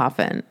in a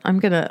coffin. I'm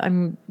going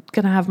to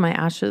have my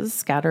ashes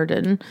scattered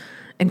in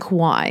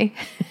Kauai.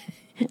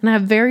 And I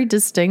have very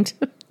distinct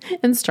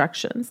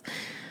instructions.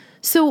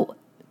 So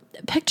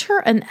picture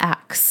an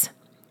X,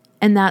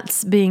 and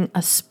that's being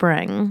a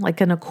spring,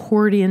 like an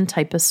accordion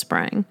type of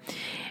spring.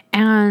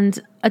 And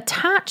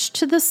attached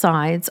to the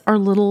sides are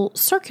little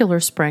circular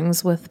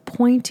springs with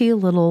pointy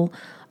little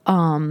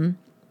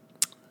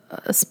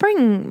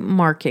spring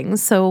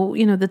markings. So,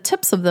 the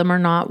tips of them are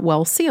not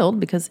well sealed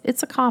because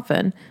it's a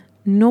coffin.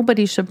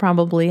 Nobody should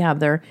probably have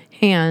their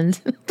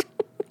hand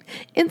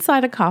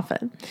inside a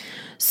coffin.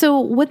 So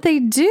what they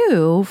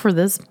do for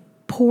this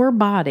poor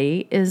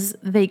body is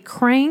they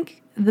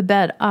crank the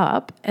bed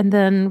up, and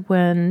then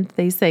when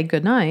they say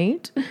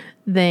goodnight,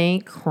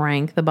 they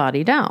crank the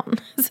body down.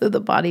 So the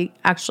body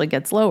actually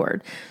gets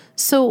lowered.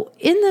 So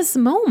in this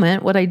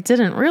moment, what I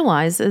didn't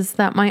realize is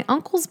that my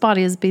uncle's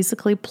body is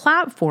basically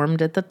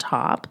platformed at the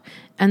top,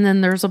 and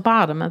then there's a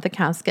bottom of the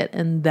casket,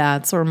 and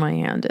that's where my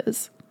hand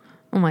is.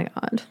 Oh my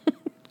God.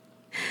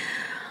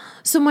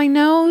 So my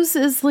nose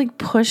is like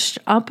pushed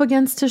up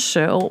against his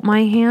shoe.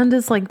 My hand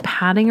is like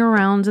patting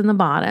around in the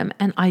bottom,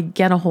 and I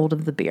get a hold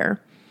of the beer.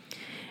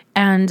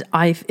 And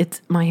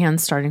my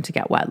hand's starting to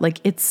get wet. Like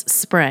it's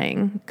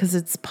spraying because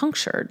it's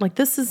punctured. Like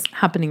this is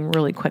happening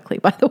really quickly,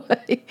 by the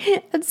way.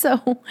 And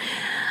so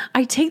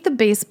I take the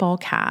baseball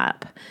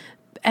cap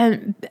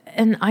and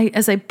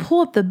as I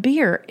pull up the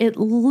beer, it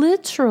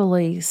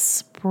literally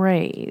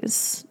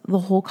sprays the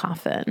whole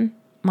coffin,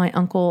 my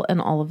uncle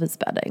and all of his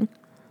bedding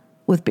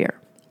with beer,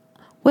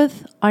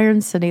 with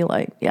Iron City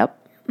Light. Yep.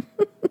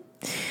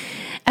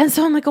 And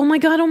so I'm like, oh my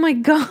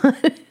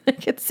God. I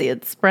could see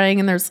it spraying,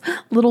 and there's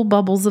little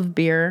bubbles of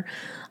beer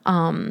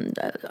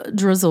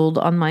drizzled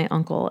on my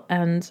uncle.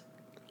 And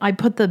I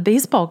put the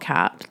baseball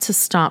cap to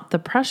stop the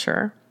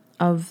pressure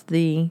of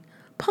the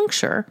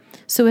puncture.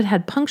 So it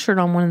had punctured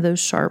on one of those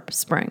sharp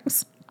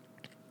springs.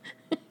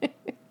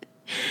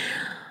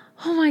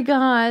 Oh my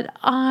God.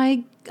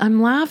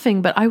 I'm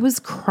laughing, but I was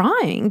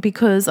crying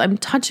because I'm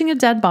touching a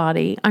dead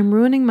body. I'm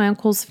ruining my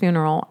uncle's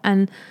funeral.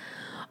 And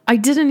I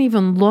didn't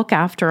even look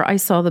after I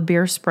saw the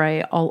beer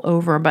spray all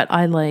over, but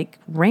I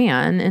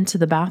ran into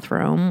the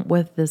bathroom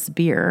with this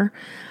beer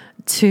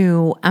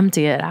to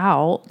empty it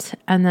out.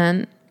 And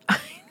then,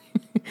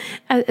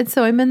 and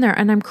so I'm in there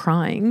and I'm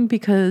crying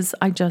because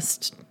I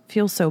just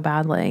feel so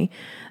badly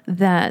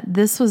that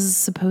this was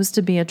supposed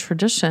to be a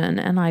tradition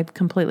and I've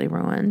completely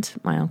ruined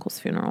my uncle's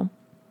funeral.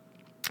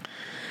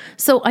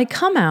 So I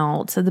come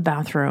out of the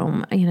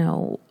bathroom,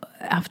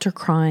 after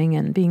crying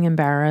and being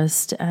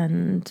embarrassed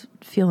and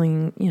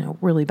feeling,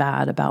 really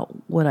bad about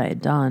what I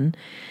had done.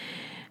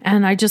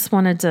 And I just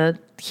wanted to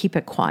keep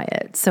it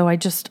quiet. So I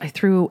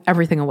threw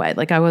everything away.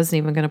 Like I wasn't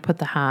even going to put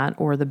the hat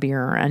or the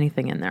beer or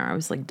anything in there. I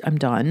was like, I'm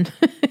done.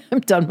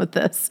 I'm done with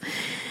this.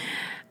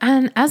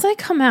 And as I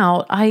come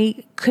out,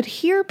 I could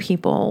hear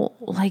people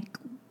like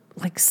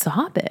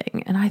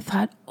sobbing. And I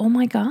thought, oh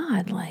my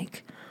God,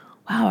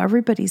 wow,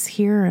 everybody's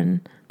here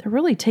and they're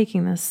really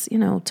taking this,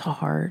 to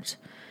heart.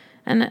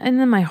 And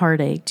then my heart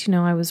ached.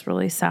 I was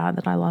really sad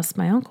that I lost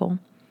my uncle.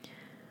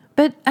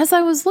 But as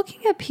I was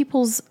looking at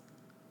people's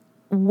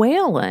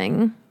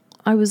wailing,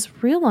 I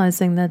was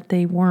realizing that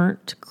they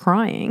weren't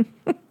crying.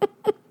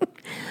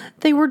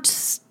 They were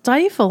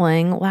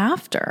stifling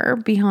laughter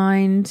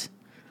behind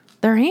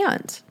their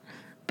hand.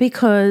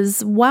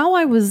 Because while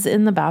I was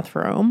in the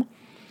bathroom,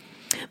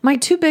 my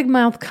two big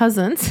mouth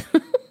cousins,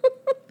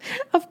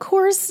 of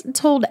course,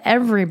 told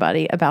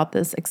everybody about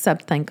this,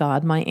 except, thank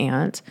God, my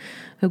aunt,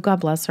 who,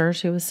 God bless her,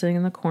 she was sitting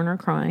in the corner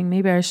crying.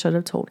 Maybe I should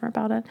have told her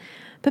about it.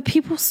 But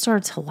people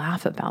started to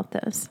laugh about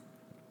this.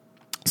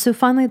 So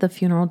finally the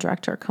funeral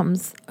director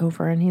comes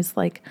over and he's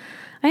like,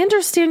 I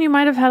understand you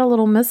might have had a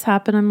little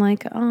mishap. And I'm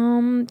like,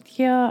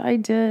 yeah, I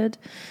did.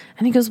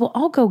 And he goes, well,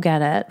 I'll go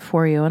get it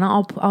for you. And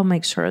I'll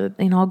make sure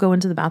that, I'll go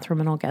into the bathroom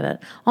and I'll get it.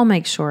 I'll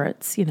make sure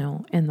it's, in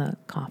the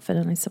coffin.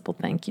 And I said, well,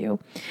 thank you.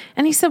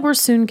 And he said, we're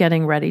soon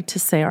getting ready to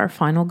say our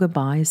final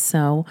goodbyes.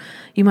 So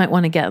you might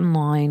want to get in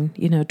line,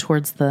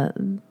 towards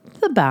the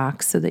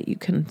back so that you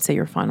can say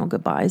your final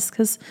goodbyes.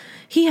 Because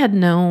he had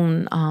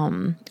known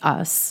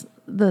us,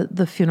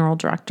 the funeral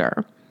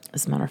director.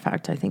 As a matter of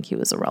fact, I think he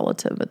was a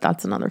relative, but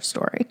that's another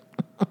story.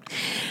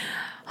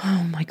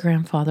 Oh, my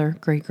grandfather,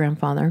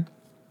 great-grandfather.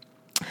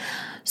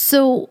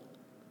 So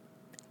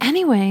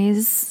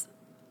anyways,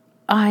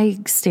 I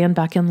stand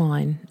back in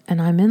line,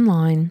 and I'm in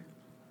line,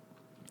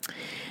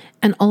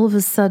 and all of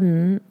a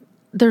sudden,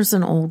 there's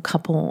an old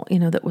couple,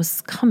 that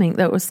was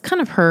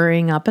kind of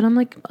hurrying up, and I'm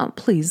like, oh,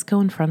 please go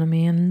in front of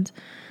me. And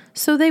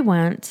so they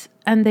went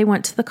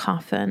to the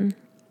coffin,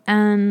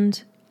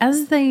 and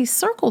as they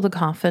circled the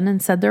coffin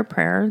and said their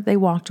prayer, they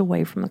walked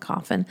away from the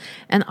coffin,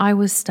 and I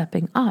was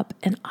stepping up,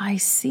 and I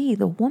see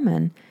the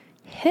woman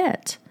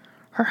hit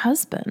her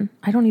husband,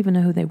 I don't even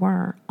know who they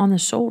were, on the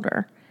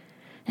shoulder.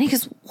 And he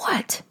goes,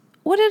 what?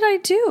 What did I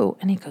do?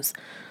 And he goes,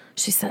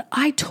 she said,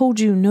 I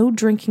told you no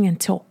drinking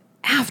until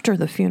after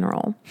the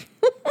funeral.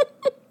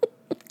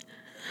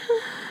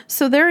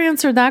 So there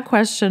answered that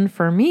question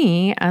for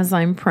me as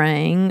I'm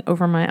praying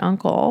over my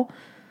uncle,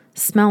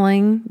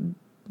 smelling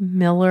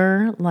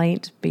Miller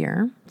Light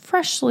beer,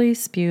 freshly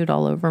spewed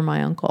all over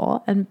my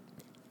uncle, and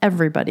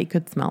everybody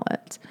could smell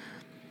it,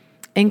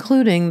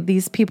 including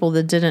these people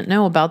that didn't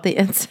know about the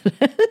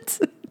incident.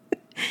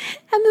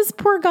 And this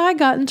poor guy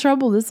got in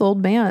trouble, this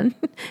old man.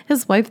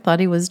 His wife thought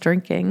he was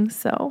drinking.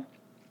 So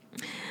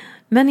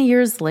many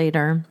years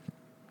later,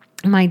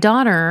 my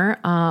daughter,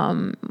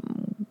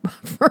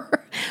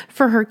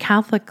 for her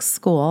Catholic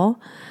school,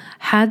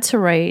 had to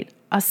write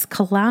a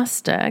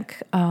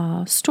scholastic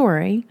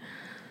story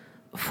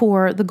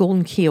for the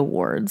Golden Key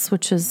Awards,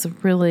 which is a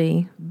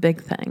really big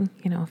thing.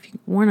 If you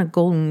win a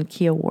Golden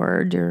Key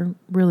Award, you're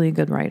really a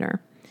good writer.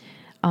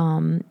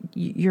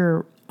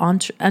 Your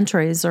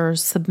entries are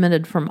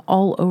submitted from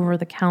all over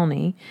the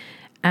county,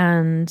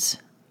 and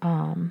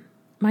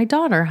my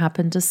daughter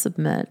happened to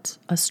submit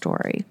a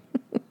story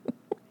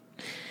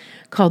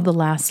called The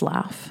Last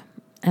Laugh,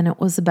 and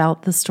it was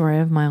about the story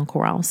of my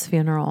Uncle Ralph's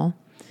funeral.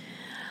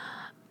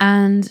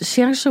 And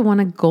she actually won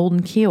a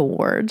Golden Key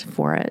Award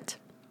for it.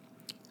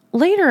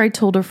 Later, I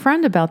told a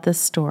friend about this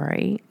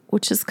story,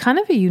 which is kind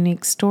of a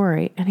unique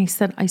story. And he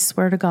said, I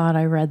swear to God,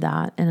 I read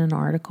that in an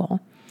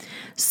article.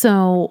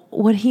 So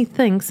what he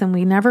thinks, and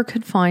we never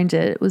could find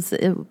it,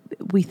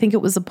 we think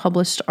it was a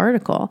published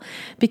article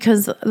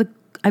because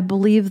I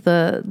believe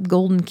the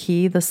Golden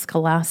Key, the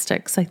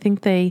Scholastics, I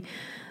think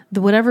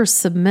whatever's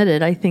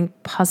submitted, I think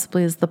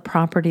possibly is the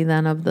property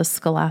then of the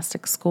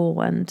Scholastic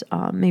School, and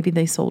maybe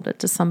they sold it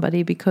to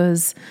somebody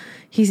because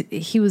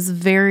he was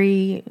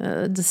very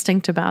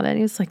distinct about it.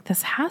 He was like,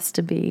 this has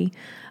to be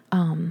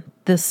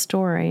this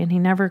story, and he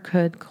never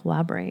could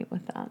collaborate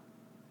with that.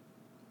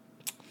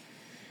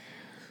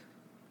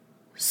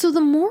 So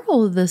the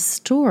moral of this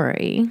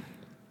story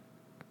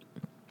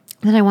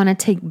that I want to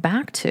take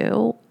back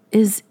to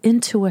is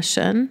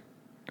intuition.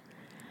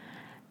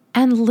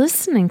 And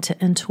listening to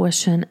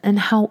intuition and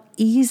how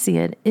easy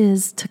it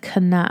is to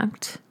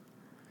connect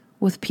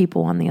with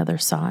people on the other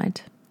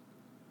side.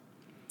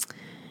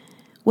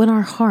 When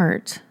our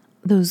heart,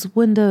 those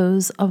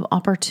windows of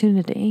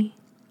opportunity,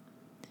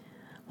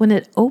 when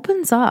it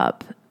opens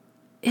up,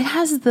 it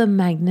has the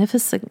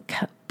magnificent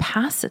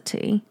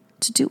capacity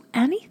to do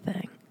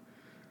anything.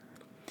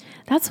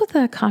 That's what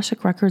the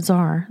Akashic records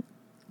are,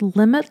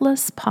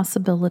 limitless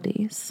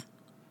possibilities.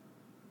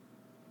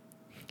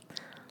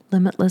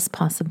 Limitless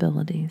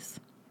possibilities.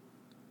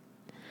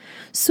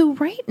 So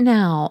right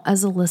now,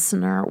 as a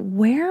listener,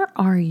 where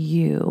are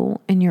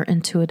you in your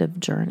intuitive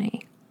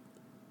journey?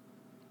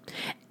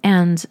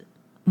 And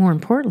more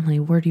importantly,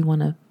 where do you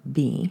want to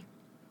be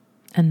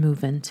and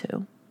move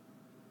into?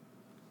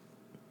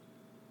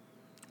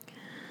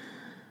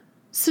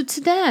 So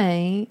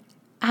today,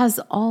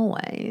 as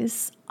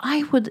always,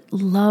 I would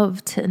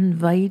love to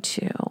invite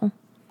you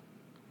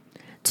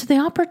to the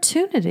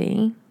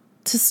opportunity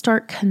to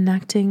start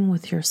connecting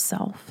with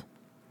yourself.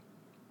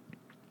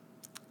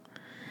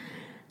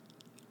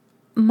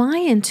 My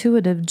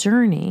intuitive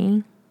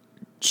journey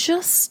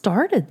just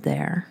started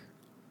there.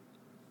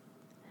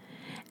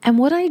 And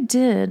what I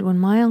did when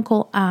my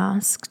uncle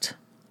asked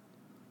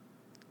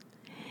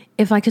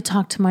if I could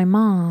talk to my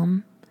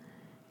mom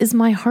is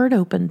my heart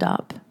opened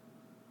up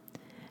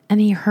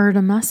and he heard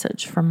a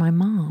message from my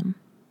mom.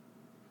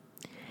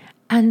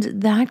 And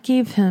that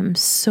gave him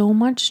so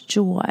much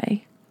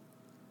joy.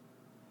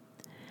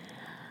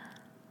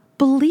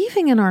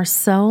 Believing in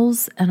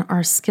ourselves and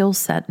our skill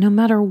set, no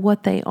matter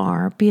what they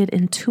are, be it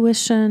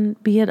intuition,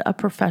 be it a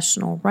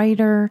professional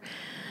writer,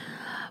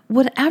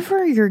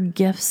 whatever your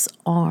gifts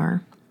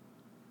are,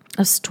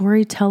 a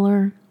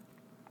storyteller,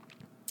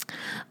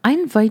 I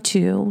invite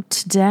you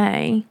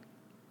today,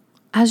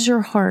 as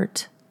your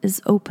heart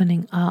is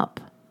opening up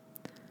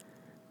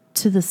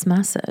to this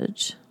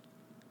message,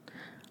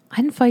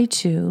 I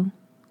invite you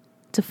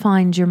to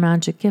find your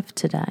magic gift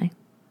today.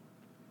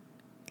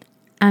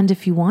 And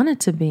if you want it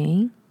to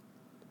be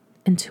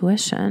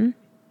intuition,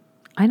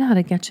 I know how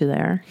to get you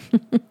there.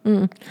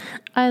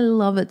 I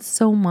love it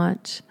so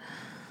much.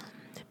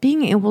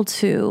 Being able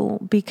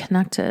to be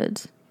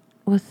connected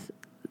with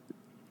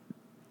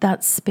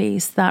that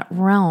space, that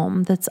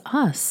realm that's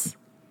us.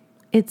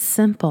 It's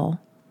simple.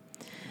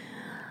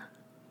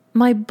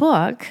 My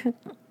book,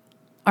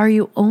 Are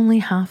You Only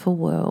Half a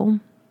Woo,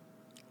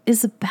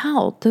 is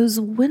about those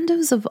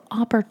windows of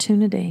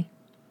opportunity.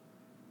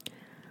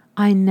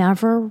 I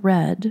never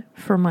read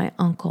for my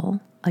uncle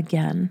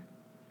again.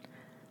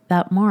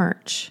 That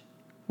March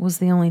was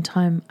the only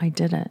time I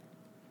did it.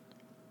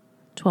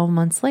 12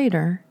 months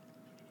later,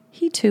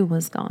 he too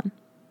was gone.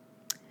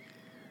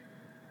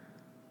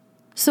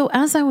 So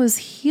as I was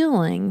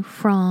healing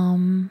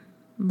from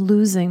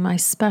losing my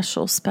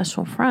special,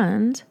 special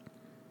friend,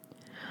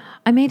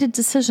 I made a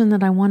decision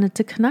that I wanted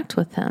to connect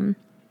with him.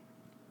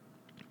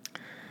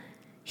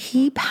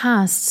 He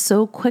passed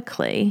so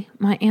quickly.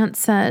 My aunt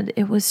said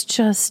it was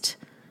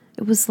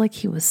like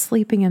he was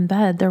sleeping in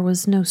bed. There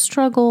was no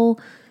struggle.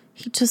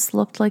 He just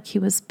looked like he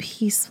was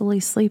peacefully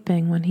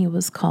sleeping when he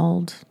was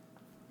called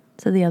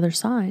to the other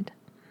side.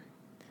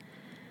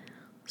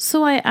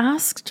 So I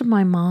asked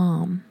my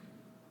mom,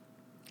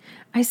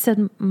 I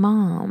said,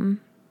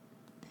 Mom,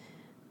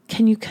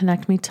 can you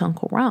connect me to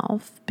Uncle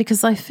Ralph?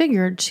 Because I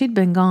figured she'd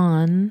been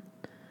gone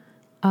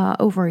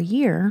over a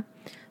year.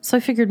 So I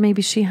figured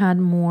maybe she had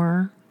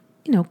more,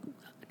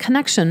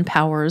 connection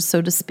powers,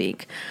 so to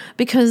speak.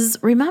 Because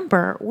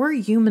remember, we're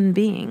human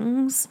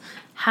beings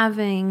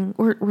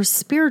we're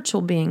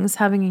spiritual beings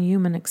having a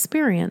human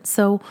experience.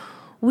 So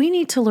we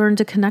need to learn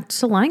to connect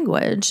to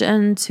language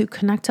and to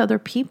connect to other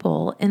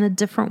people in a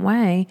different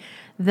way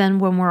than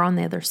when we're on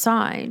the other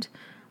side.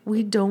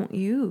 We don't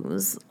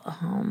use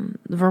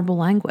verbal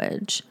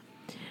language.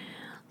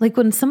 Like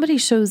when somebody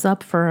shows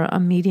up for a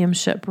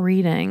mediumship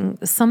reading,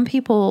 some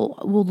people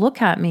will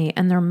look at me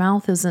and their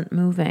mouth isn't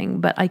moving,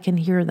 but I can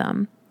hear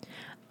them.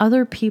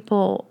 Other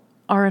people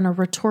are in a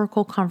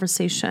rhetorical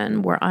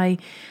conversation where I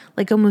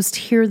almost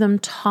hear them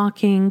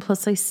talking,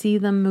 plus I see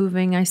them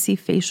moving. I see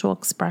facial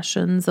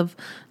expressions of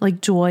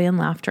joy and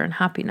laughter and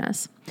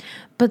happiness.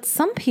 But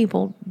some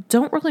people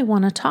don't really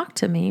want to talk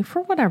to me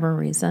for whatever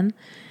reason.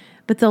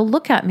 But they'll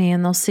look at me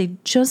and they'll say,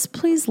 just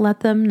please let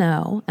them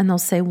know. And they'll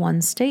say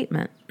one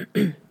statement.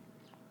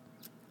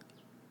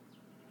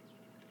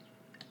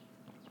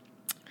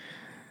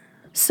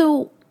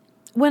 So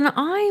when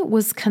I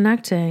was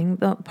connecting,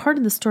 the part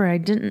of the story I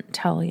didn't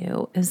tell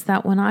you is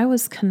that when I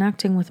was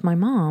connecting with my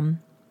mom,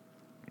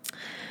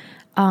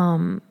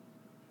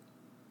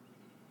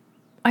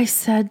 I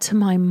said to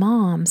my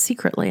mom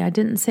secretly, I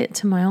didn't say it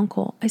to my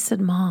uncle. I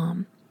said,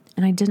 Mom,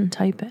 and I didn't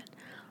type it.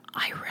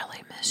 I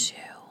really miss you.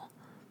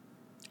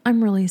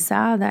 I'm really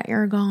sad that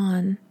you're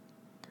gone.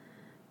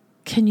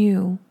 Can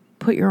you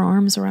put your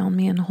arms around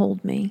me and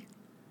hold me?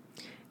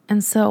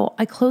 And so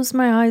I closed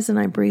my eyes and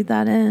I breathed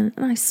that in,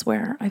 and I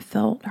swear I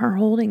felt her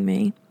holding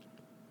me.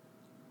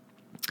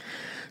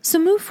 So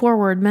move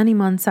forward many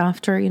months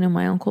after,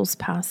 my uncle's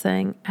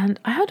passing, and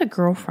I had a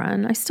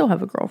girlfriend. I still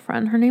have a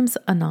girlfriend. Her name's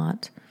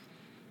Anat.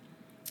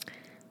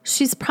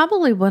 She's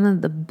probably one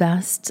of the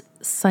best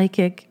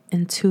psychic,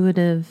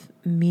 intuitive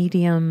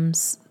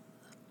mediums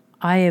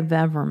I have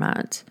ever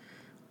met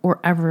or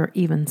ever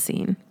even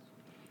seen.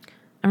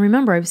 And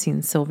remember, I've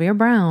seen Sylvia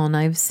Brown.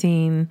 I've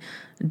seen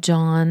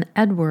John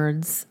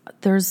Edwards.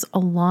 There's a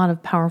lot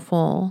of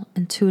powerful,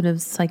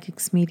 intuitive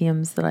psychics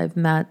mediums that I've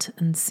met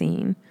and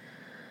seen.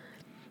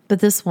 But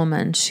this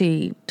woman,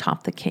 she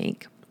topped the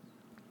cake.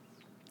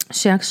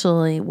 She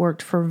actually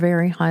worked for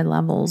very high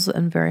levels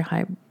and very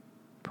high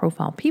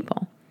profile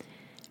people.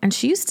 And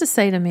she used to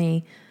say to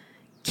me,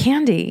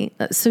 Candy,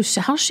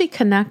 how she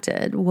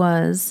connected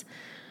was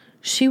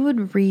she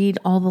would read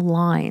all the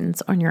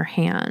lines on your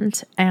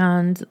hand,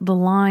 and the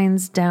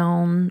lines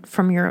down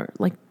from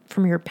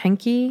your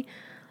pinky.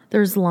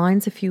 There's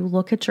lines, if you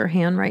look at your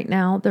hand right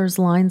now, there's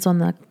lines on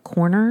the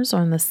corners,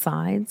 on the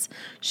sides.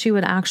 She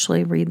would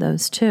actually read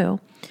those too.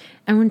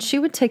 And when she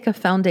would take a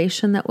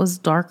foundation that was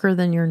darker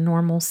than your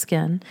normal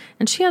skin,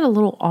 and she had a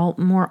little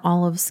more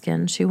olive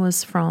skin. She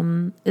was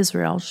from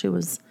Israel. She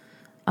was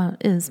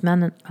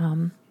Yemenite.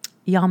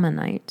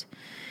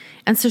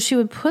 And so she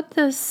would put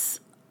this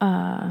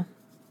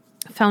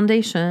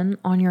foundation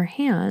on your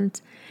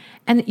hand,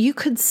 and you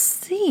could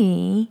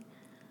see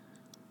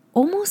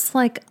almost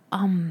like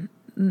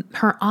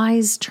her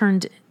eyes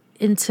turned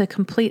into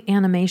complete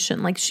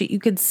animation. You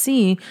could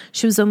see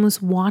she was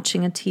almost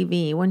watching a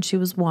TV when she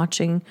was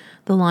watching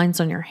the lines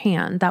on your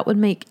hand. That would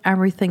make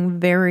everything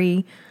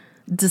very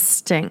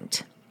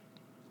distinct.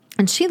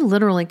 And she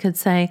literally could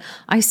say,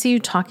 I see you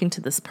talking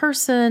to this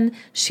person.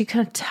 She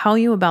could tell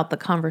you about the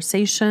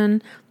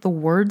conversation, the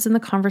words in the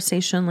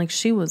conversation.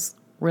 She was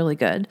really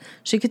good.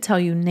 She could tell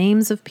you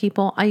names of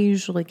people. I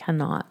usually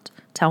cannot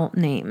tell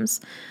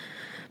names.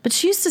 But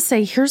she used to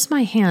say, here's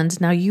my hand.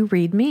 Now you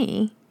read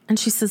me. And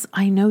she says,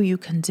 I know you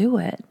can do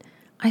it.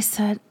 I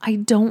said, I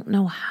don't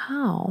know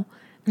how.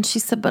 And she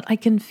said, but I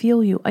can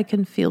feel you. I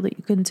can feel that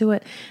you can do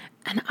it.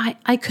 And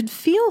I could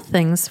feel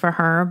things for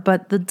her,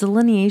 but the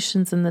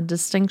delineations and the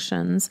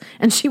distinctions,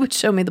 and she would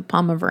show me the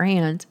palm of her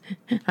hand.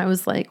 I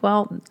was like,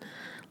 well,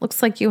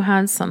 looks like you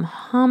had some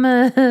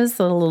hummus,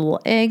 a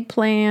little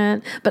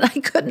eggplant, but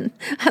I couldn't.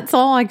 That's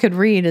all I could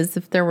read is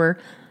if there were,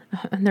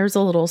 and there's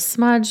a little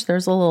smudge,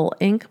 there's a little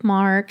ink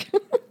mark.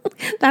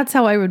 That's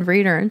how I would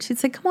read her. And she'd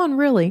say, come on,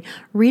 really,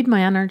 read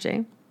my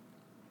energy.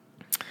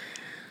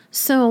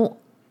 So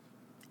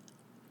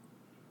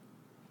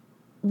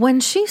when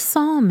she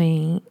saw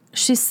me,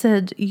 she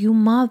said, you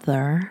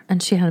mother,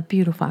 and she had a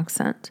beautiful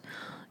accent,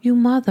 you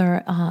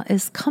mother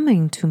is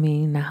coming to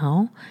me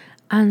now,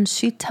 and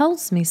she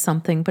tells me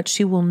something, but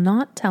she will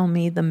not tell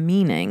me the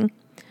meaning.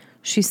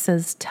 She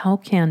says, tell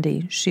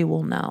Candy, she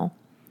will know.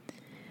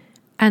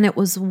 And it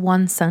was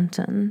one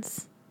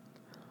sentence.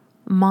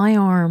 My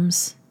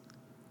arms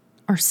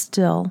are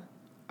still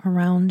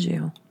around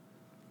you.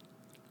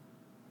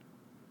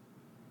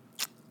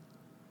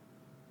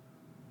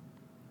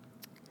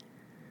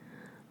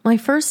 My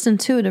first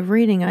intuitive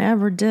reading I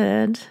ever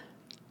did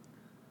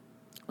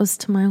was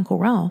to my Uncle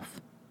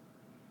Ralph.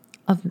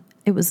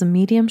 It was a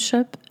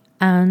mediumship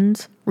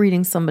and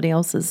reading somebody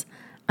else's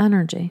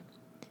energy,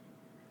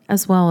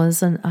 as well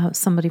as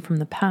somebody from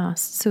the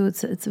past. So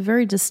it's a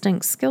very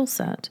distinct skill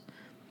set.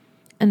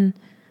 And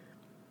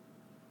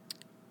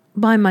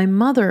by my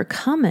mother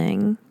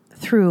coming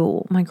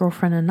through my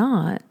girlfriend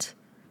Anat,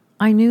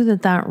 I knew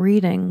that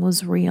reading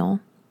was real.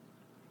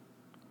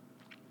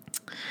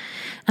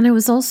 And I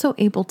was also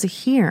able to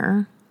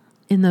hear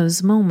in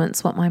those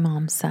moments what my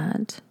mom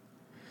said.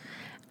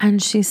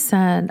 And she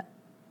said,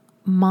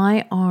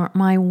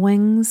 my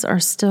wings are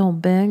still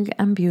big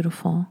and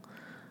beautiful.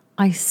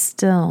 I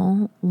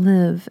still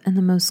live in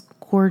the most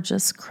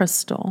gorgeous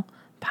crystal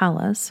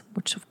palace,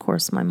 which of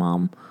course my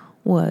mom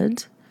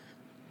would.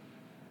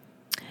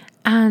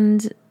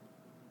 And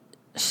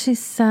she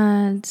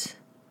said,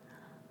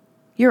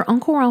 your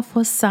Uncle Ralph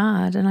was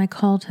sad and I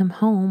called him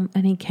home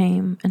and he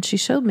came, and she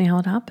showed me how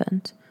it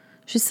happened.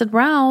 She said,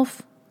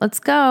 Ralph, let's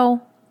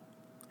go.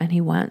 And he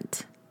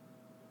went.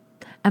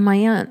 And my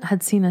aunt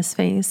had seen his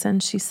face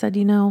and she said,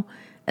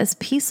 as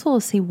peaceful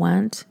as he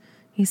went,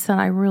 he said,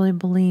 I really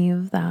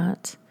believe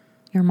that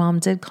your mom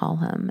did call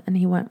him, and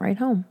he went right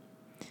home.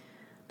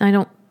 Now, I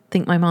don't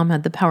think my mom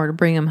had the power to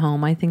bring him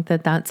home. I think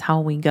that that's how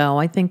we go.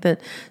 I think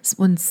that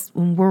when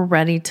we're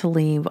ready to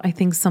leave, I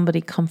think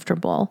somebody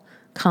comfortable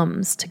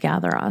comes to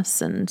gather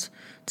us and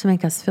to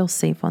make us feel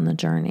safe on the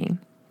journey.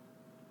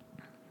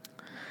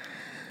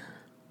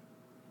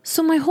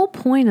 So my whole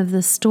point of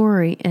this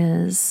story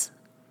is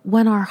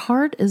when our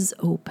heart is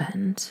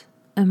opened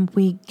and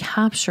we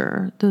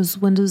capture those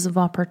windows of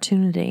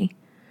opportunity,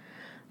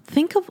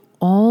 think of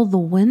all the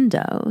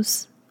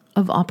windows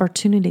of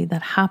opportunity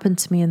that happened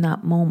to me in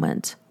that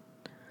moment.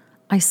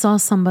 I saw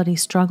somebody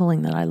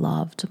struggling that I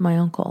loved, my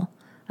uncle,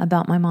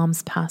 about my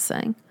mom's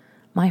passing.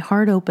 My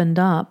heart opened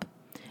up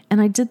and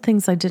I did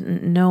things I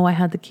didn't know I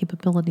had the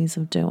capabilities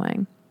of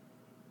doing.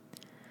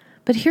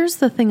 But here's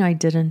the thing I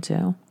didn't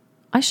do.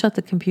 I shut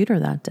the computer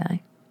that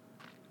day.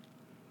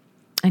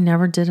 I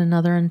never did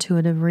another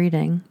intuitive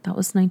reading. That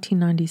was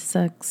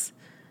 1996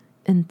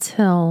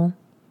 until,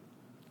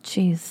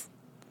 the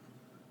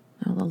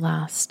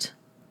last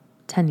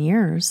 10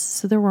 years.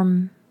 So there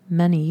were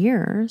many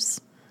years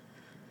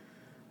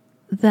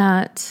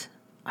that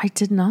I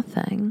did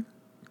nothing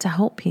to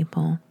help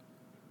people.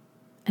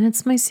 And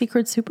it's my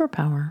secret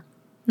superpower.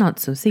 Not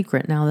so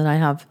secret now that I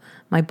have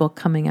my book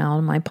coming out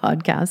and my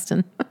podcast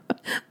and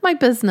my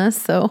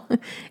business. So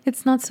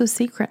it's not so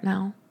secret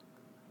now.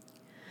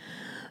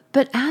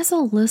 But as a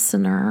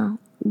listener,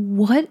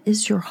 what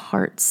is your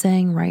heart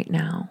saying right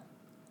now?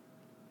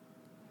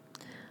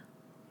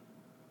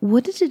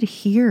 What did it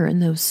hear in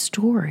those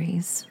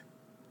stories?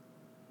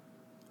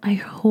 I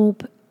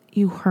hope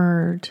you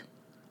heard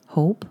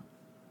hope,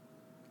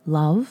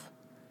 love,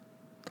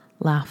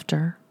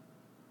 laughter,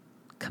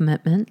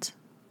 commitment,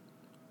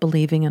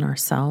 believing in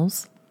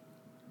ourselves,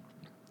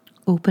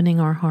 opening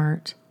our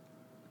heart.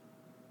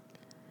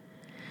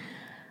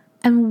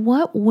 And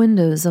what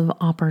windows of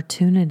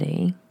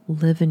opportunity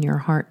live in your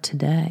heart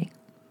today?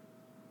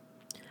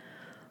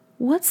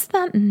 What's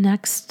that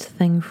next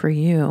thing for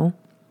you?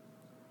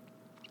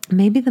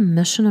 Maybe the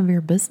mission of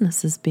your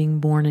business is being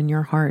born in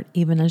your heart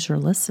even as you're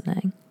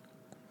listening.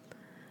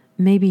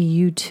 Maybe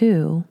you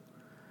too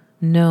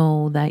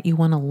know that you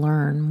want to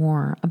learn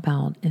more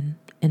about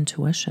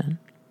intuition.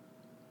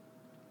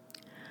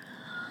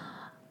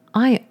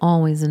 I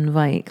always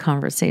invite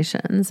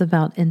conversations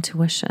about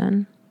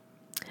intuition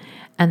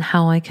and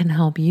how I can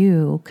help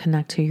you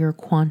connect to your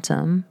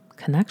quantum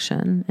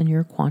connection and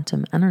your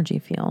quantum energy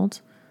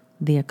field.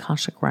 The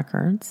Akashic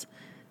Records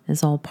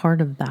is all part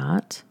of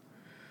that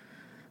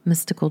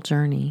mystical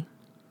journey,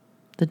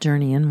 the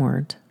journey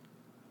inward,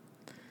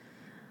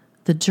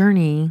 the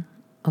journey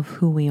of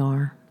who we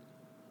are.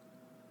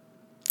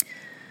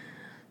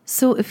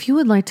 So if you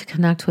would like to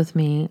connect with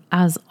me,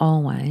 as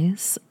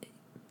always,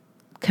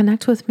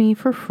 connect with me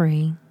for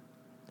free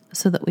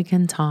so that we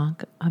can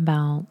talk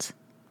about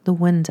the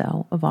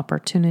window of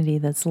opportunity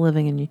that's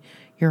living in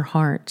your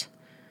heart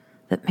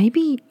that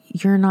maybe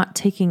you're not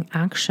taking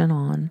action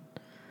on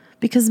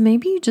because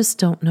maybe you just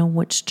don't know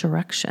which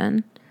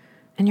direction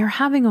and you're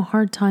having a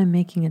hard time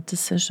making a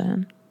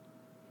decision.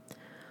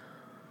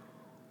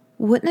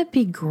 Wouldn't it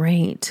be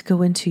great to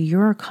go into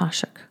your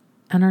Akashic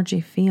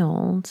energy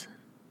field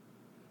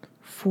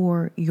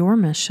for your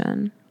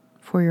mission,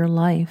 for your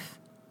life,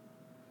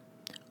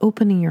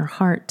 opening your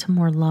heart to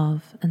more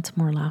love and to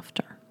more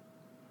laughter?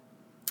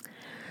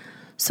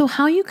 So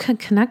how you can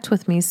connect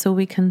with me so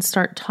we can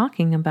start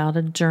talking about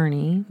a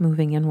journey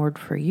moving inward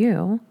for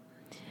you,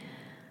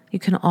 you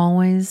can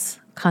always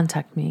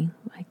contact me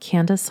at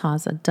Candace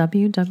Haza,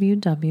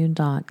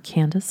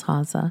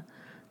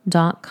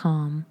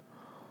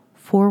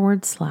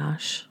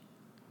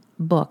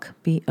 www.candacehaza.com/book,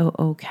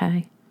 BOOK.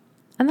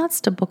 And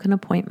that's to book an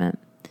appointment.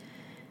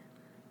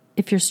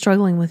 If you're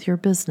struggling with your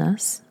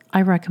business,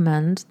 I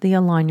recommend the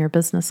Align Your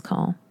Business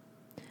call.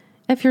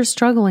 If you're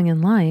struggling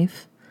in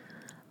life,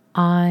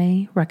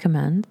 I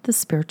recommend the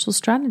spiritual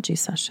strategy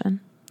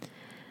session.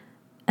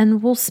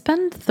 And we'll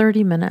spend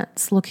 30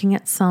 minutes looking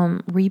at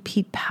some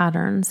repeat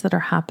patterns that are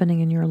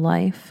happening in your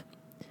life,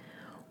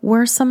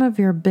 where some of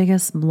your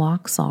biggest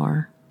blocks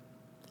are.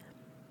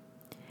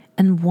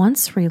 And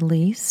once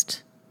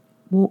released,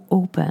 we'll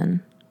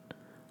open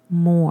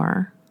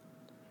more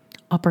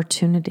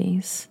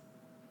opportunities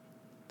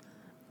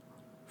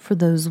for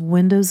those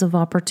windows of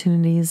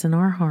opportunities in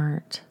our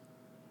heart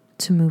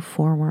to move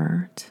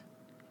forward.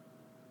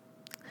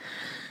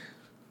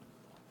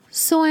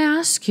 So I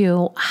ask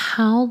you,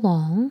 how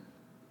long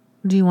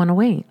do you want to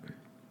wait?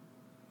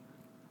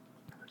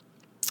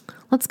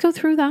 Let's go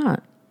through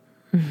that.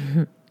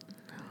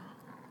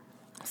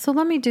 So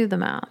let me do the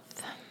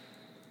math.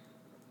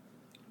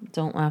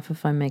 Don't laugh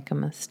if I make a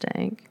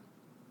mistake.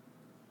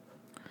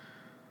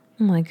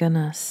 Oh my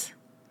goodness.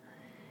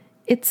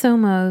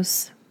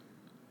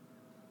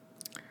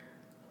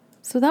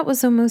 So that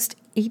was almost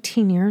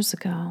 18 years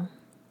ago.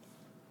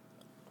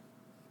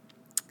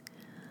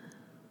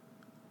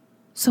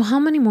 So how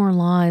many more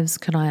lives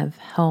could I have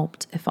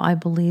helped if I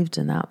believed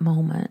in that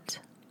moment?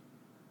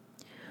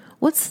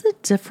 What's the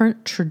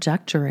different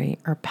trajectory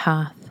or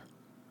path?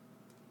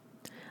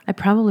 I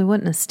probably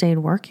wouldn't have stayed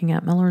working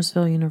at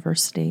Millersville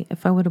University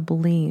if I would have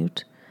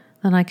believed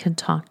that I could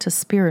talk to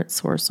Spirit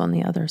Source on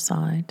the other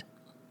side.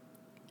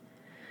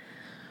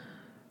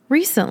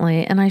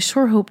 Recently, and I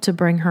sure hope to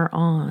bring her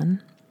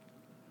on,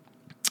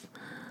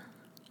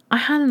 I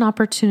had an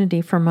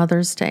opportunity for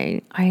Mother's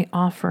Day. I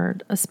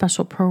offered a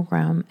special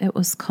program. It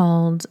was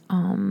called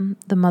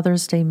the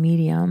Mother's Day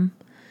Medium.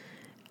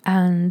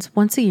 And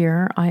once a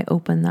year, I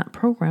open that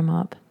program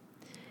up.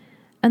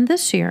 And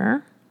this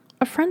year,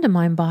 a friend of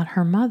mine bought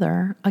her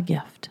mother a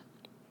gift,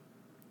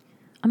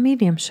 a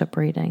mediumship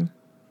reading.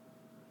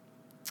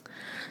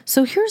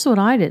 So here's what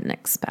I didn't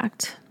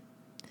expect.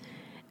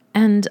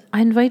 And I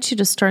invite you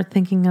to start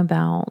thinking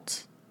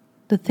about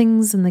the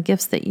things and the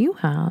gifts that you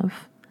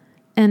have.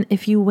 And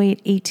if you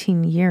wait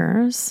 18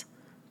 years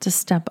to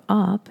step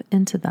up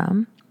into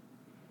them,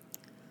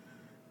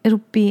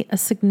 it'll be a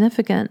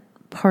significant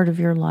part of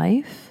your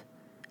life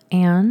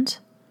and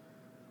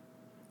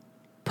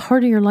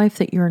part of your life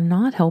that you're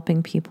not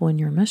helping people in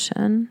your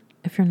mission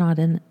if you're not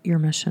in your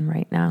mission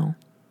right now,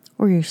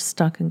 or you're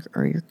stuck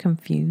or you're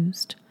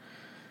confused.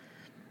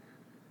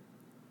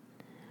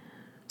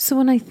 So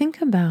when I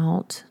think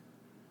about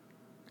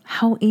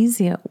how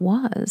easy it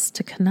was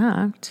to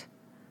connect,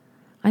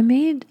 I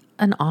made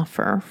an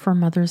offer for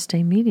Mother's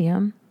Day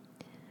Medium.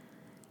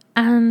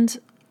 And,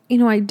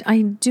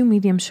 I do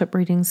mediumship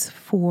readings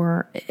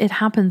it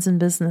happens in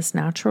business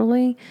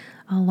naturally.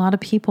 A lot of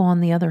people on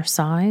the other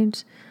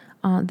side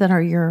that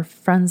are your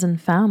friends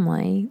and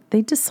family,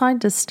 they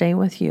decide to stay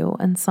with you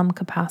in some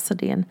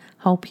capacity and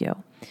help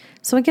you.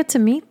 So I get to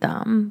meet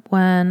them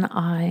when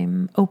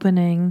I'm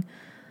opening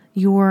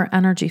your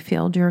energy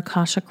field, your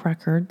Akashic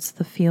records,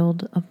 the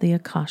field of the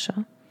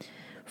Akasha,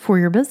 for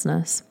your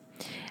business.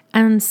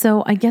 And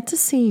so I get to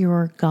see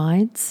your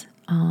guides,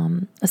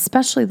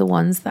 especially the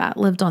ones that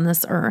lived on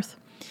this earth.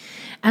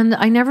 And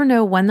I never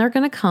know when they're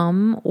going to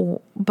come,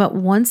 but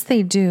once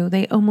they do,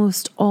 they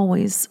almost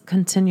always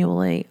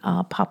continually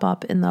pop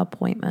up in the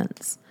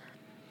appointments.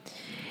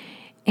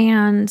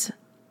 And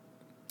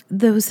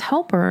those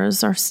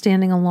helpers are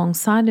standing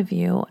alongside of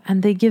you,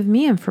 and they give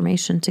me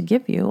information to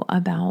give you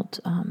about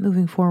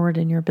moving forward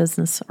in your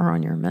business or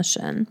on your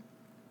mission.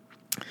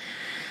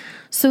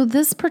 So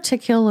this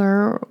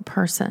particular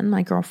person,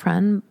 my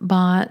girlfriend,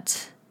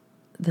 bought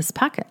this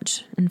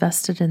package,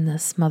 invested in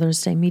this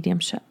Mother's Day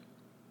mediumship.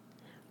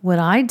 What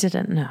I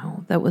didn't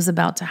know that was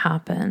about to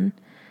happen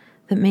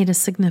that made a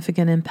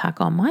significant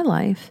impact on my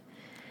life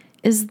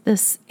is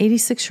this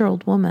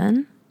 86-year-old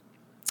woman,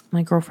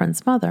 my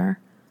girlfriend's mother,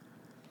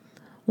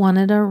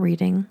 wanted a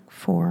reading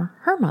for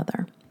her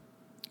mother.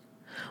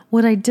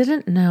 What I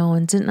didn't know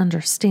and didn't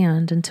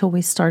understand until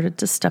we started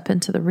to step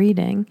into the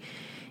reading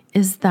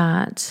is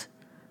that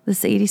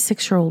This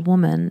 86-year-old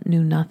woman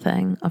knew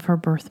nothing of her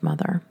birth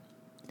mother.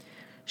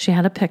 She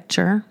had a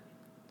picture.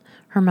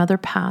 Her mother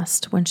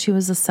passed when she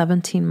was a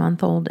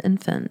 17-month-old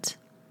infant.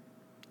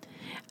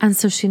 And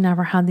so she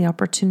never had the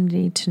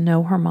opportunity to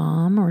know her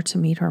mom or to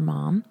meet her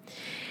mom.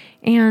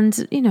 And,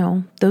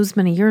 those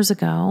many years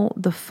ago,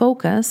 the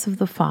focus of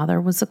the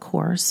father was, of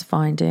course,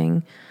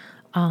 finding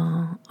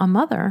a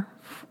mother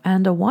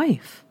and a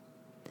wife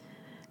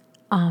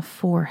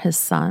for his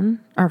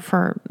son, or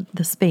for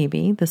this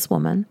baby, this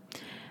woman,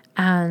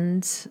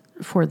 and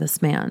for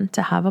this man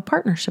to have a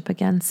partnership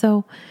again.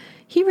 So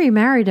he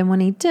remarried, and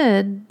when he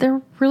did,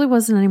 there really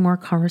wasn't any more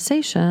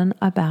conversation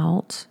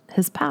about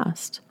his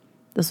past.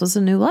 This was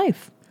a new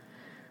life.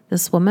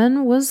 This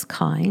woman was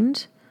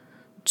kind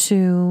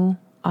to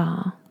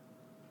my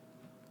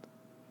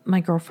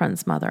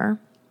girlfriend's mother.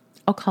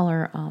 I'll call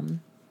her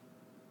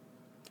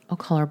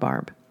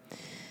Barb.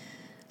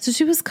 So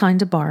she was kind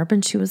to Barb,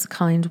 and she was a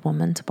kind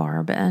woman to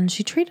Barb, and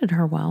she treated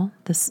her well,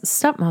 this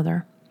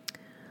stepmother.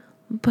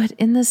 But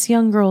in this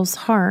young girl's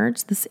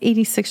heart, this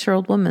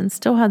 86-year-old woman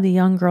still had the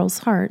young girl's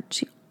heart.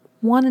 She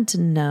wanted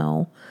to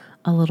know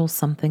a little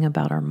something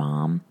about her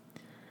mom.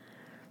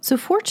 So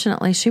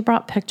fortunately, she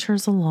brought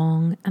pictures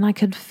along, and I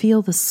could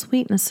feel the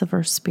sweetness of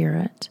her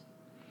spirit.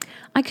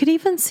 I could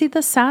even see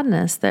the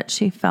sadness that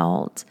she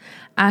felt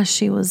as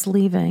she was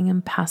leaving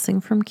and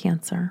passing from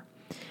cancer.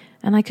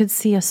 And I could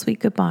see a sweet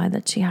goodbye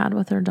that she had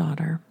with her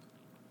daughter.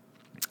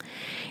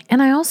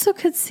 And I also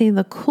could see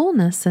the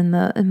coolness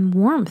and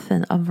warmth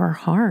of her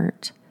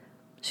heart.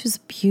 She was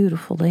a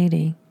beautiful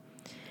lady.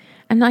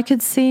 And I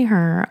could see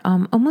her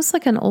almost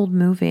like an old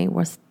movie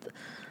with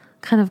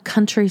kind of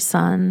country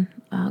sun,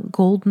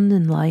 golden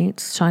and light,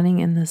 shining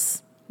in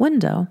this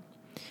window.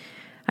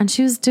 And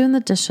she was doing the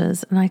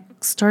dishes, and I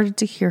started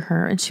to hear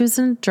her. And she was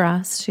in a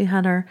dress. She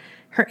had her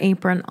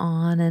apron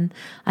on, and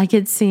I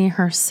could see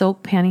her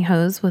silk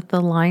pantyhose with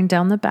the line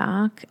down the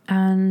back,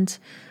 and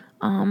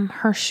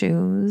her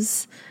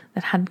shoes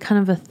that had kind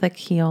of a thick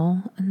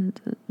heel and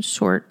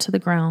short to the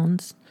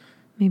ground,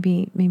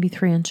 maybe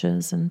 3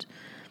 inches, and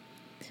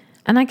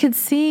I could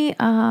see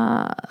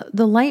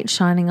the light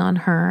shining on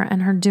her,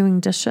 and her doing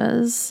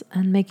dishes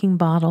and making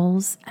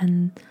bottles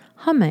and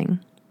humming.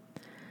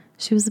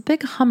 She was a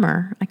big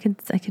hummer. I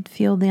could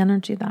feel the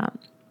energy of that.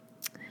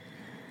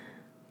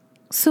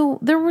 So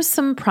there were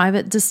some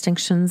private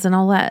distinctions, and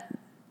I'll let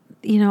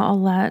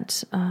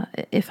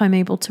if I'm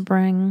able to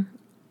bring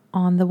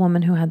on the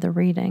woman who had the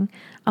reading,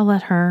 I'll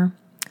let her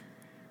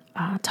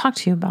talk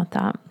to you about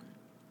that,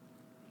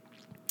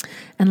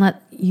 and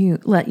let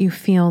you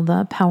feel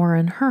the power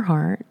in her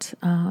heart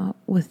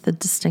with the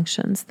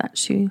distinctions that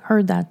she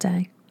heard that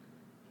day.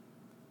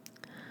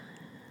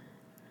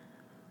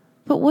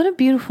 But what a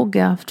beautiful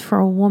gift for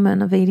a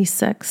woman of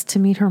 86 to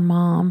meet her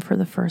mom for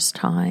the first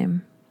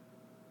time.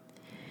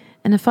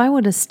 And if I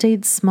would have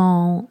stayed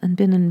small and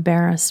been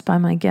embarrassed by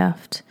my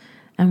gift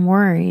and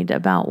worried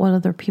about what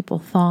other people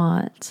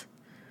thought,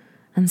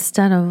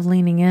 instead of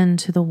leaning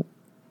into the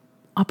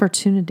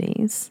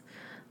opportunities,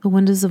 the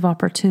windows of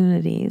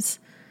opportunities,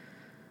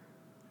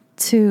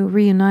 to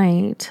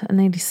reunite an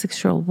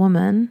 86-year-old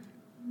woman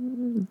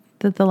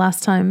that the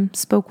last time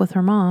spoke with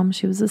her mom,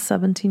 she was a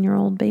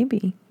 17-year-old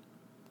baby.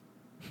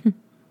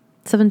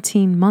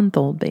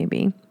 17-month-old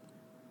baby.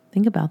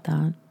 Think about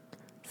that.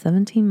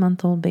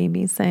 17-month-old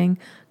baby saying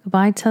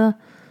goodbye to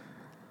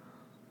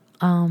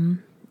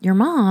your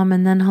mom,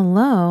 and then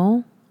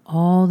hello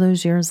all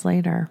those years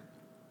later.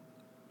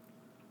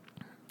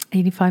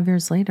 85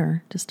 years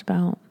later, just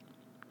about.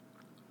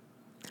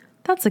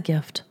 That's a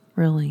gift,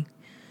 really.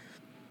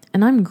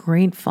 And I'm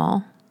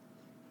grateful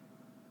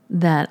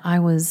that I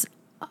was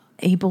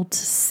able to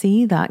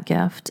see that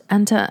gift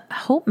and to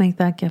help make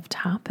that gift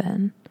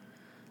happen,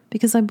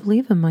 because I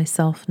believe in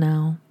myself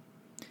now.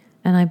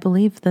 And I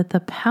believe that the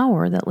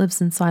power that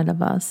lives inside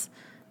of us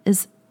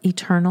is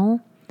eternal,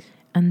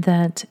 and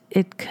that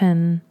it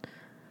can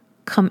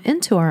come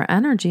into our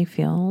energy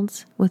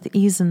fields with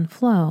ease and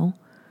flow,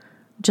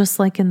 just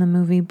like in the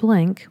movie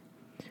Blink,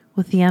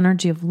 with the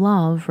energy of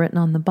love written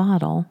on the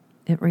bottle.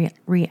 It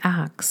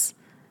reacts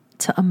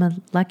to a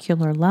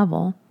molecular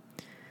level.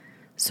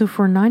 So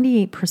for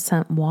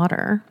 98%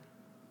 water,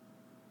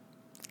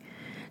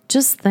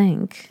 just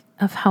think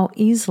of how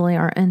easily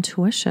our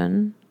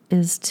intuition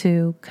is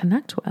to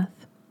connect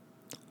with,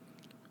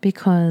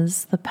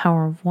 because the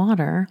power of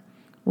water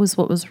was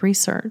what was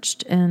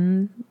researched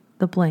in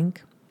the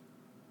Blink,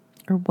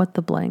 or what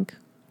the Blink.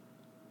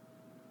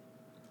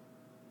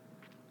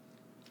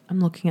 I'm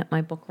looking at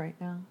my book right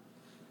now.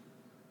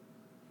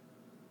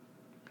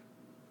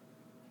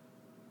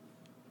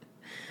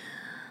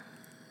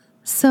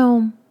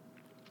 So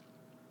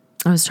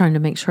I was trying to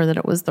make sure that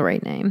it was the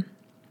right name.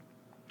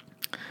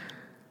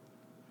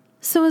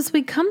 So as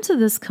we come to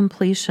this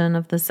completion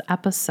of this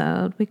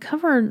episode, we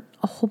covered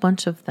a whole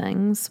bunch of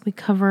things. We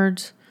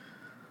covered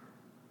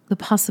the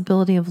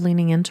possibility of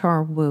leaning into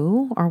our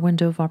woo, our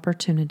window of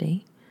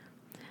opportunity,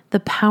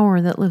 the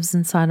power that lives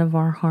inside of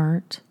our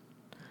heart,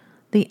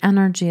 the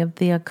energy of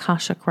the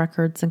Akashic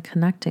records and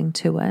connecting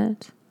to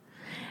it,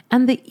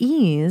 and the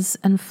ease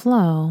and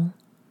flow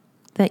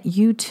that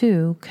you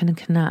too can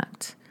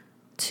connect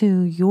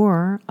to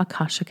your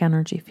Akashic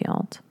energy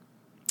field.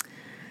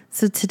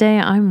 So today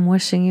I'm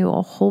wishing you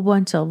a whole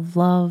bunch of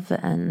love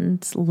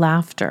and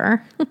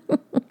laughter.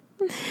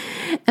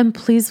 And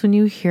please, when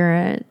you hear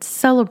it,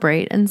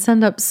 celebrate and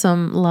send up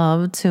some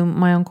love to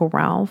my Uncle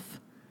Ralph.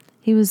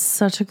 He was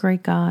such a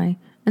great guy.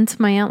 And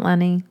to my Aunt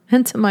Lenny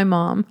and to my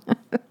mom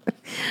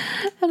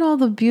and all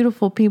the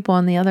beautiful people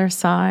on the other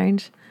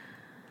side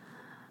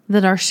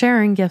that are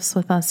sharing gifts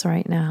with us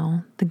right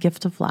now, the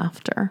gift of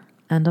laughter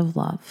and of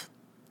love.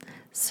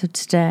 So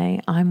today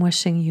I'm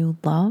wishing you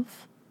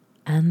love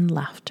and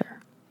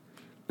laughter.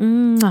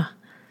 Mwah.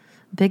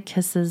 Big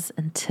kisses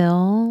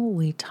until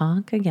we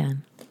talk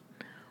again.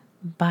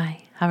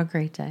 Bye. Have a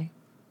great day.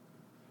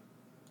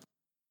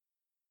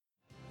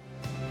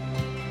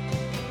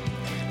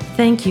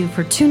 Thank you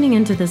for tuning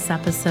into this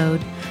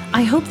episode.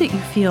 I hope that you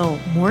feel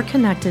more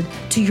connected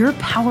to your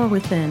power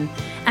within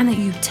and that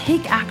you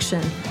take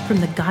action from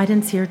the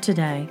guidance here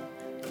today.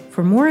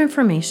 For more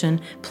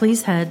information,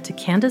 please head to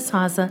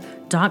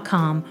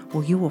CandiceHaza.com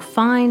where you will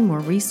find more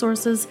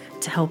resources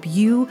to help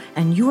you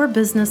and your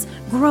business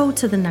grow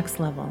to the next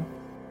level.